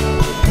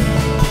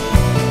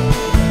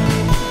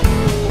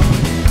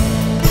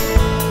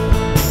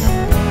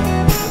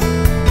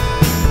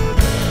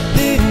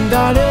 Little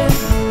darling,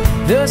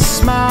 the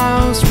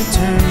smiles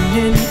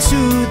returning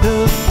to the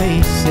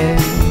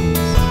faces.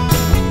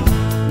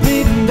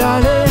 Little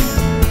darling,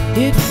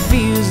 it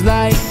feels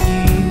like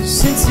years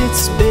since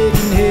it's been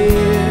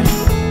here.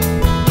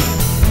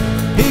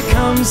 Here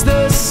comes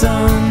the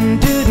sun,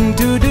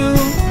 doo-doo-doo-doo.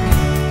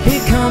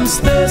 Here comes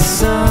the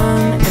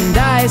sun, and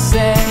I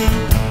say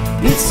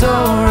it's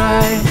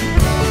alright.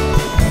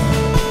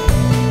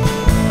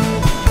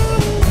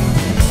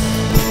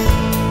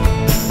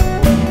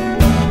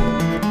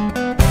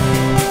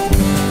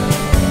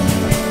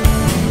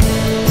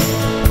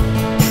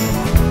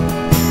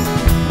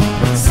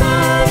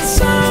 Sun,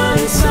 sun,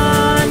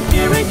 sun,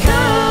 here it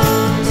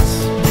comes.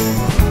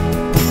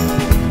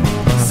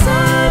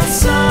 Sun,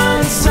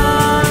 sun,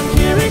 sun,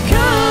 here it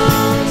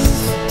comes.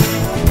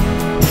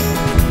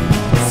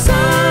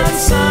 Sun,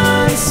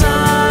 sun,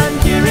 sun,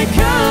 here it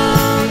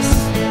comes.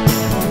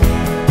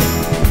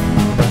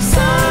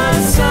 Sun,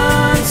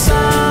 sun,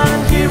 sun,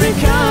 here it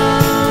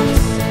comes.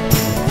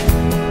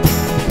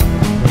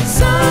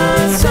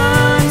 Sun,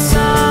 sun,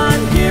 sun,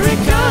 here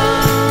it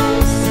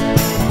comes.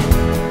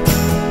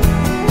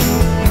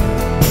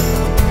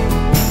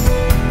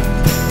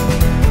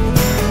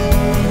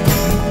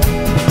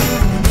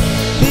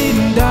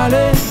 Little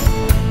darling,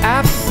 I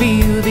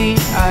feel the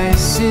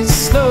ice is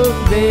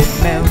slowly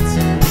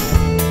melting.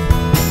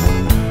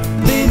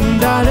 Little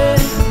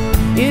darling,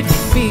 it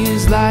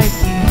feels like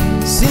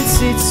years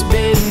since it's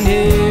been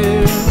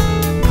here.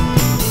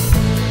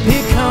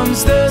 Here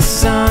comes the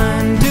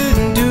sun,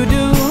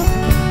 doo-doo-doo-doo.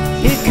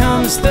 Here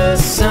comes the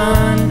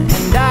sun,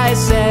 and I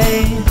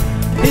say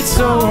it's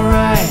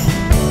alright.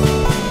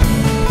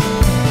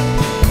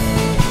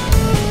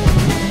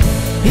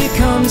 Here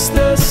comes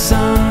the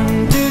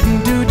sun,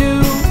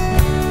 doo-doo-doo-doo.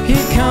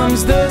 Here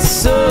comes the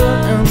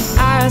sun,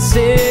 I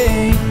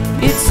say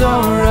it's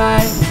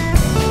alright.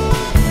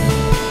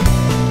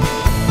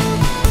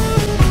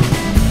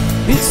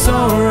 It's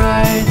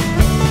alright.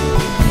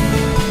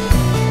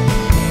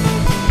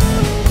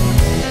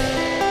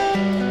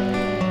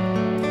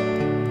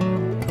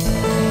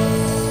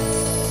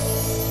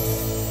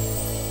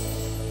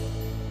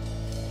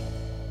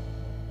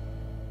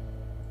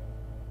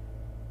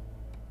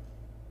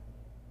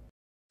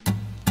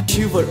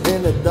 Shiver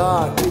in the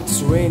dark,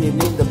 it's raining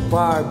in the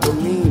park. The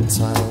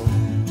meantime,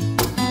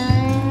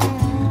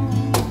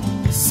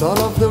 son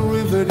of the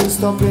river is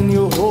stopping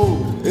you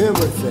hold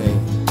everything.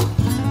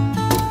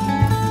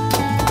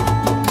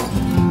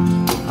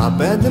 I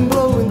band and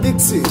blowing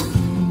Dixie,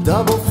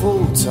 double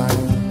full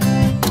time.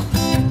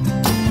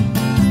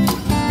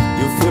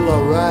 You feel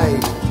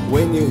alright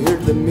when you hear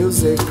the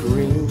music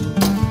ring.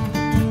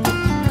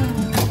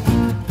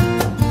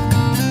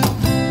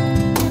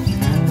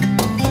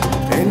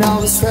 And now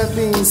I step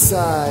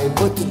inside,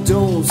 but you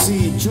don't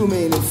see too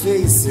many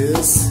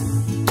faces.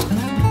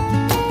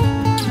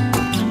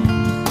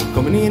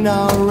 Coming in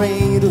our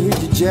rain to hear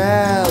the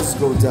jazz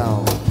go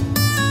down.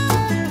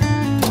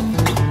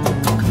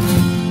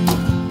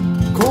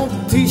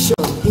 Competition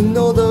in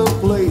other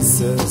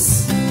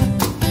places.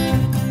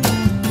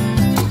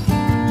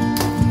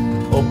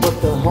 Oh, but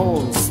the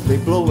horns, they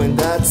blowing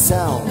that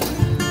sound.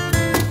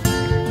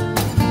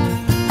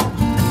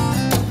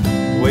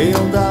 Way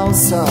on down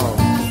south.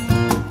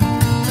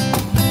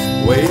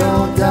 Way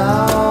on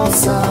down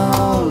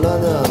south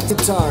London.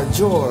 Guitar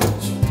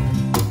George,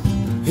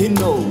 he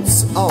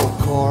knows all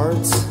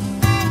chords.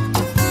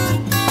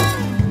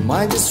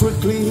 Mine just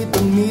strictly hit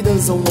the me,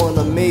 doesn't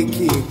wanna make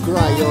you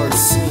cry or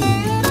sing.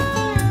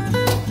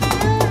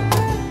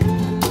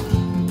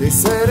 They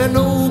said an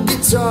old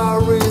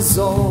guitar is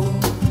all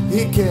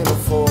he can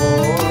afford.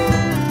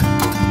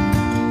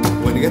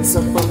 When he gets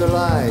up on the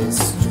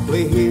lights to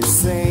play his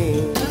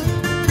thing.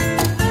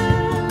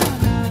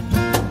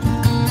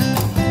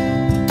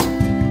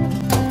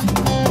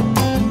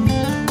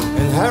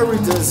 Harry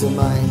doesn't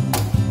mind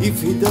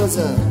if he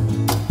doesn't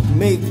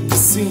make the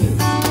scene.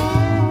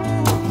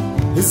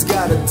 He's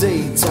got a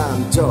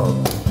daytime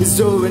job, he's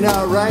doing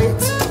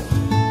alright.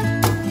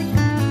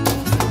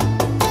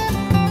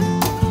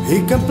 He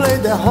can play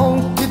the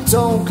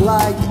honky-tonk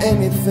like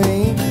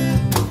anything.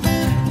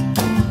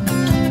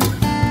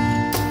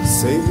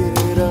 Saving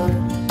it up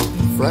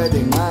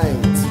Friday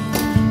night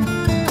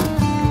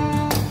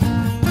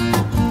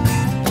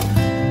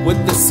with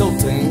the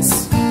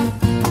Sultans.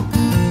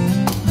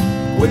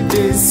 with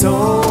these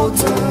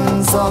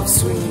sultans of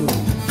swing.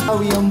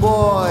 Our young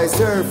boys,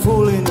 they're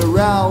fooling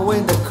around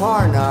in the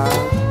corner,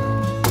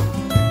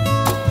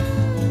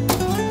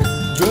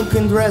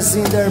 drunken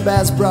dressing their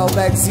best brow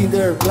bags in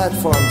their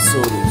platform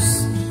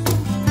solos.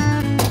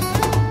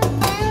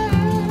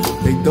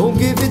 They don't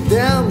give a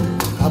damn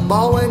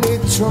about any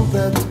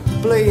trumpet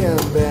playing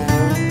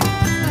band.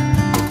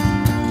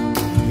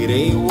 It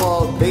ain't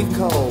what they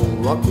call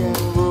rock and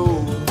roll.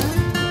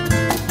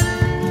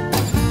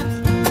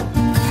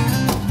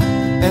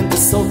 And the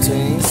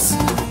sultans,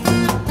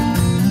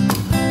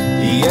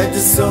 yeah, the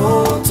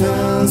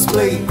sultans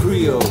play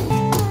Creole.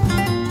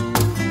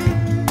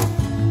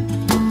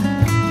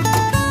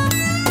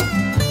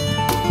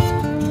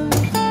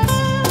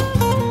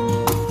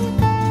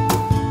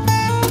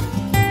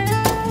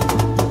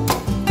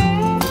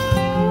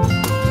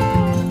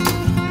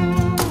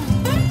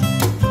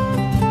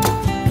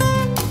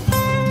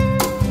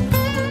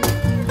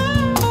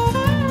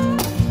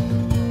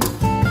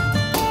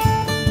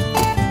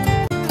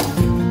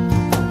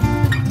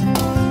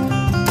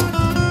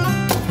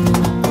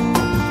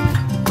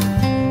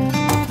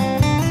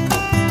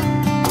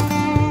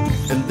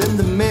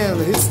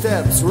 He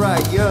steps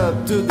right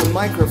up to the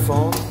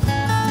microphone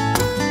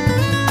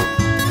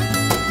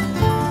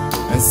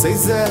and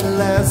says at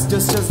last,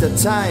 just as the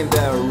time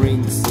bell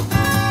rings,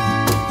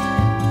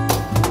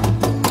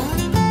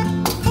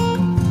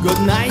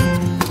 good night,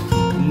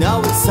 now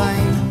it's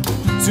time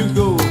to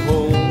go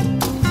home.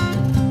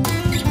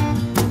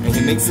 And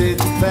he makes it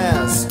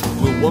fast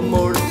with one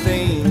more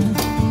thing.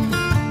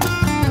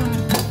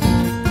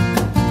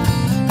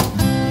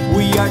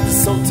 We are the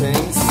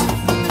sultans,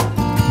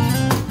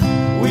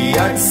 we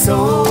are the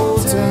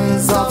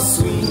sultans of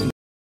swing.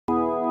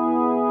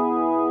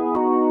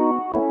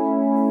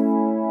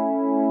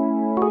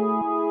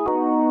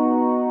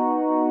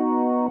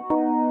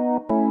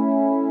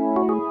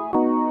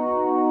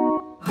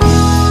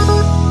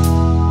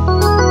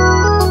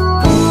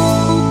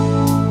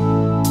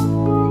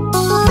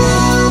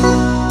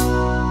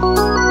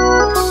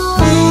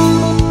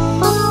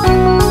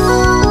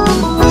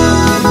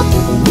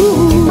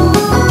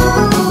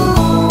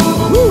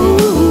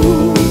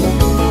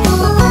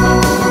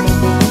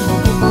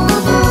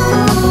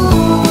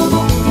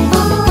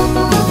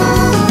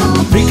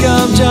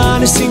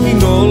 Singing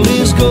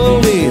oldies,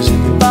 goldies,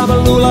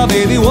 Babalula,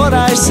 baby, what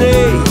I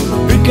say.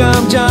 Here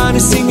come Johnny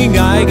singing,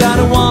 I got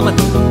a woman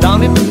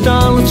down in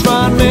McDonald's,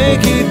 try and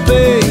make it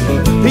pay.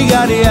 He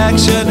got the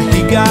action,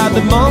 he got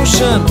the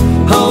motion,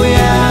 oh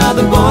yeah,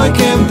 the boy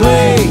can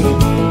play.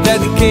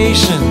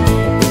 Dedication,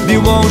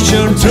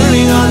 devotion,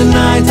 turning on the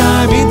night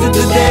time into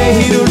the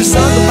day. He do the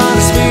song about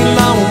a sweet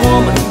long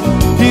woman,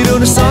 he do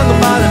the song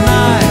about a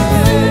night,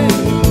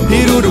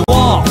 he do the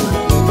walk,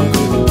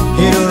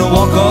 he do the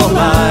walk of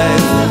life.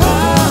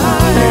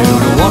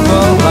 Walk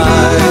of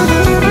life.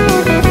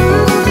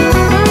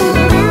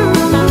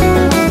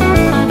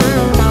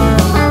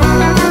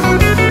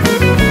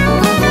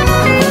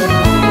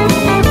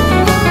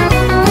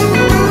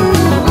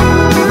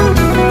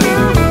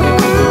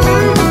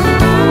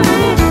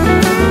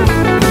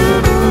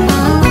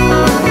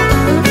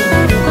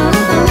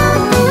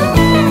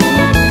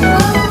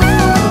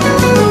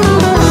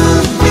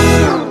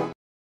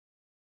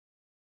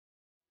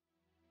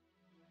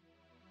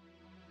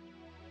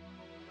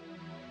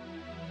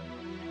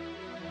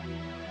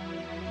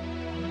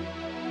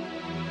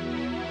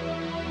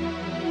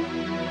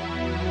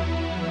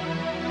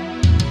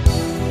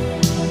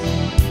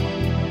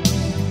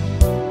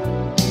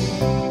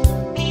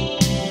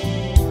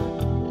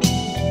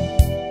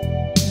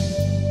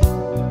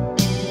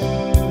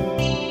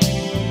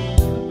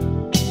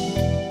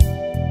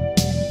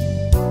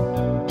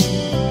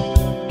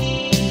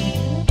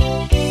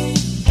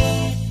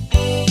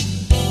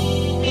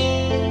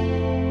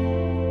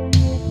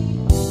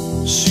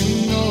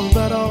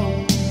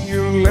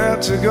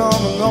 To go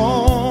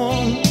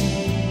along,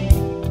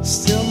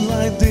 still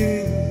like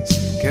this,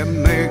 can't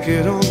make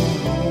it on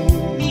my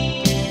own.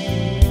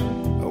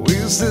 I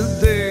wish the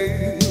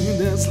day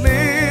that's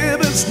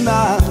latest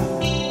night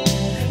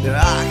that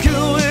I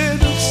could wait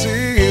to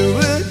see you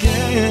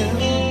again.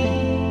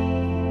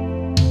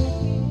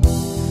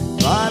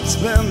 I'd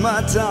spend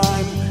my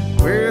time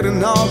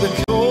waiting on the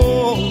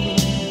call.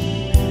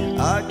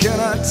 I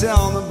cannot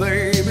tell the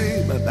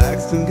baby, but I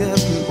can get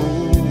me home.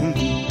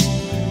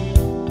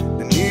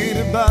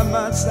 By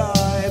my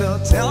side, I'll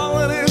tell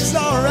her it's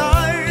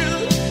alright,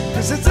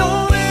 'cause it's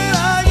all that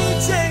I can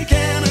take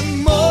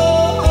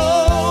anymore.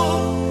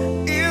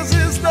 Is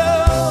this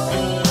love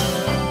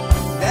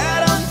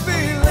that I'm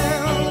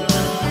feeling?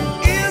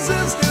 Is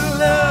this the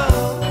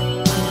love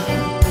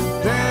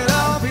that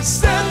I'll be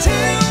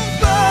searching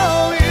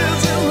for?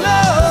 Is it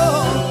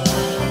love?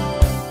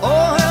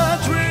 Or am I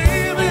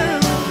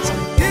dreaming?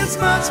 It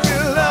must be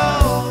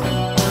love,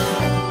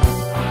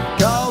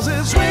 'cause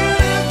it's really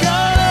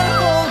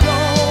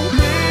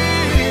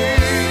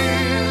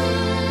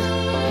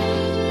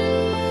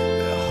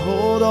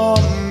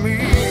on me.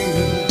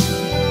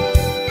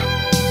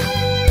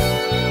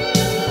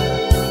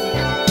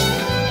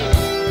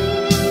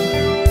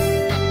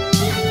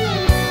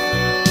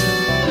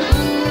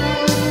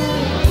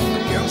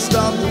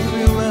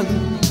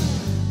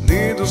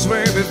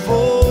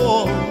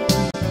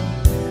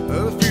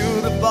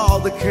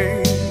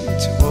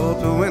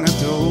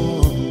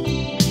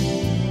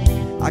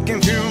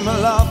 can feel my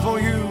love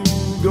for you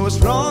go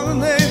strong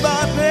day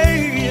by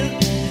day.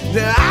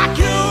 That I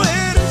can't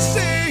wait to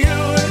see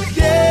you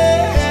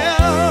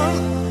again,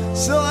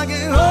 so I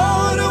can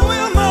hold you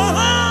in my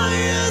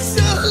arms.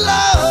 The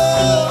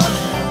love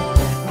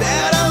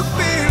that I'm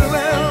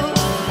feeling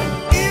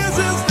is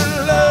just the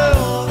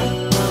love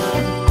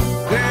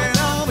that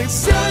I'll be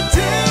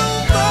searching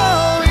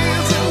for.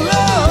 Is the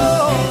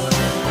love.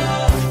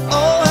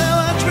 Oh, how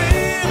I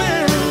dream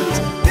it.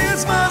 This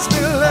must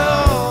be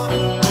love,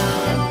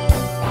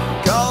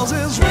 'cause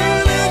it's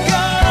really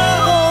got a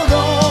hold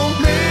on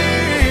me.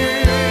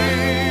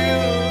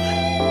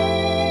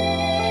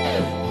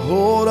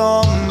 Hold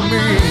on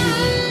me.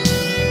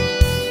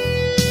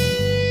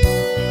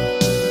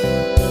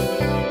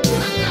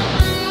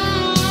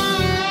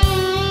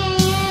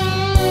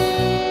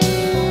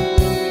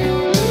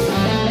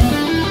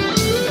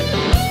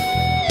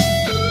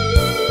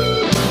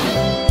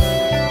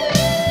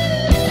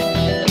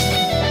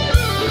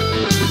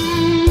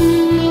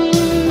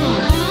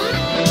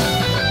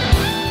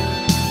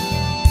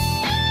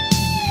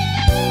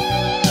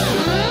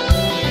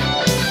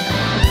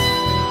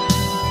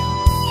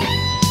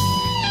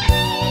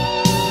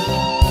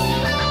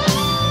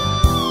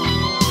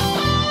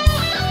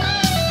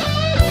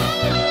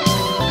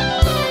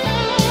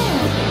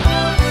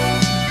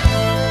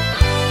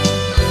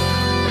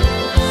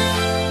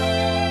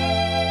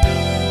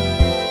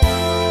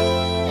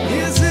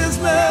 Is this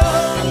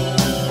love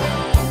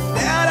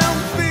that I'm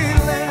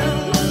feeling?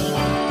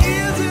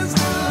 Is this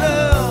the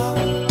love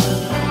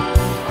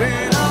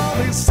that I'll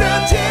be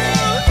searching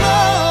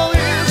for?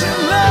 Is it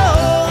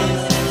love?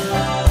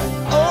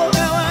 Oh,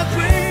 how I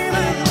dream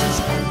it.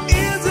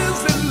 Is this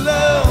the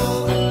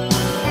love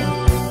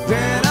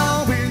that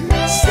I'll be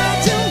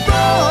searching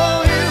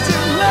for? Is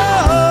it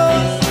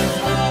love?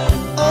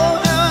 Oh,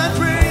 how I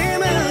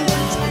dream it.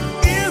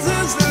 Is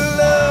this the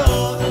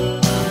love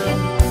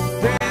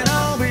that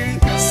I'll be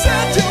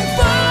searching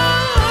for?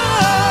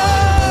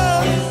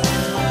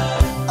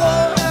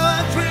 Oh, how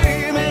I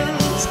dream it.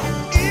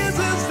 Is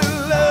this the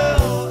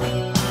love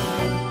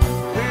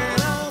that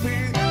I'll be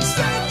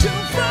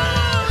searching for?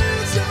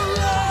 Is it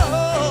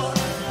love?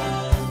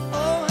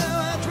 Oh, how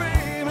I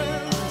dream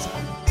it.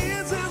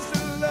 Is this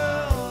the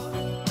love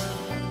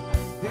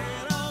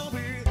that I'll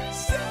be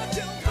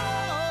searching for?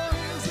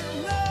 Is it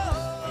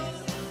love?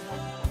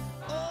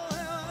 Oh,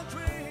 how I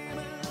dream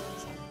it.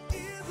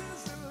 Is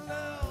this the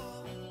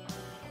love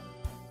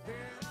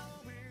that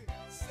I'll be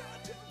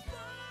searching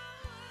for?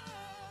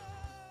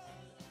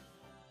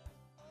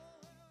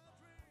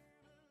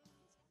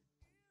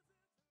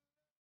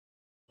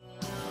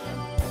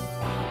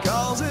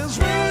 Cause it's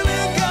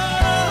really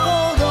got a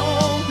hold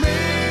on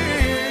me.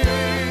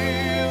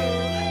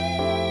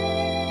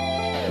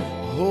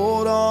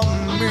 Hold on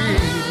me.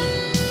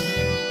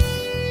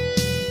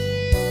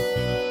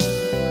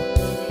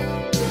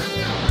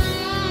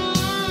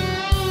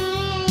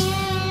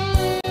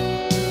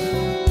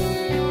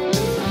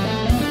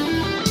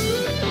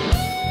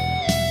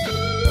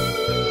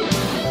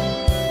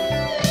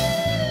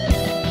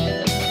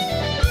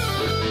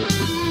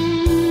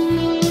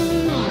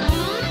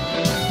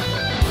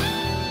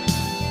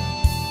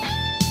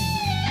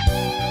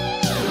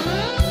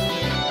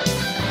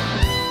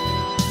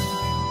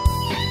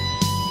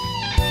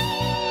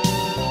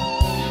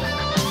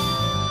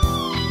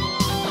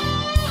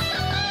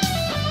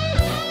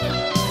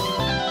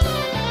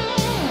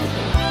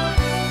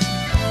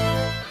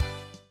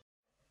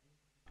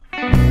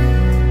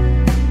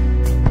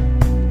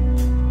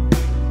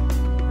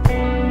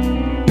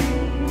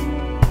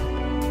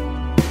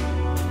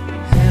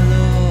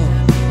 Hello,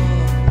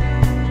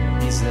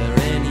 is there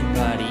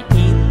anybody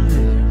in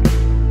there?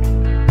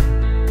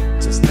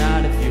 Just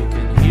not if you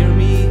can hear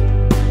me.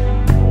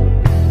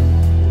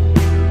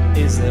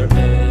 Is there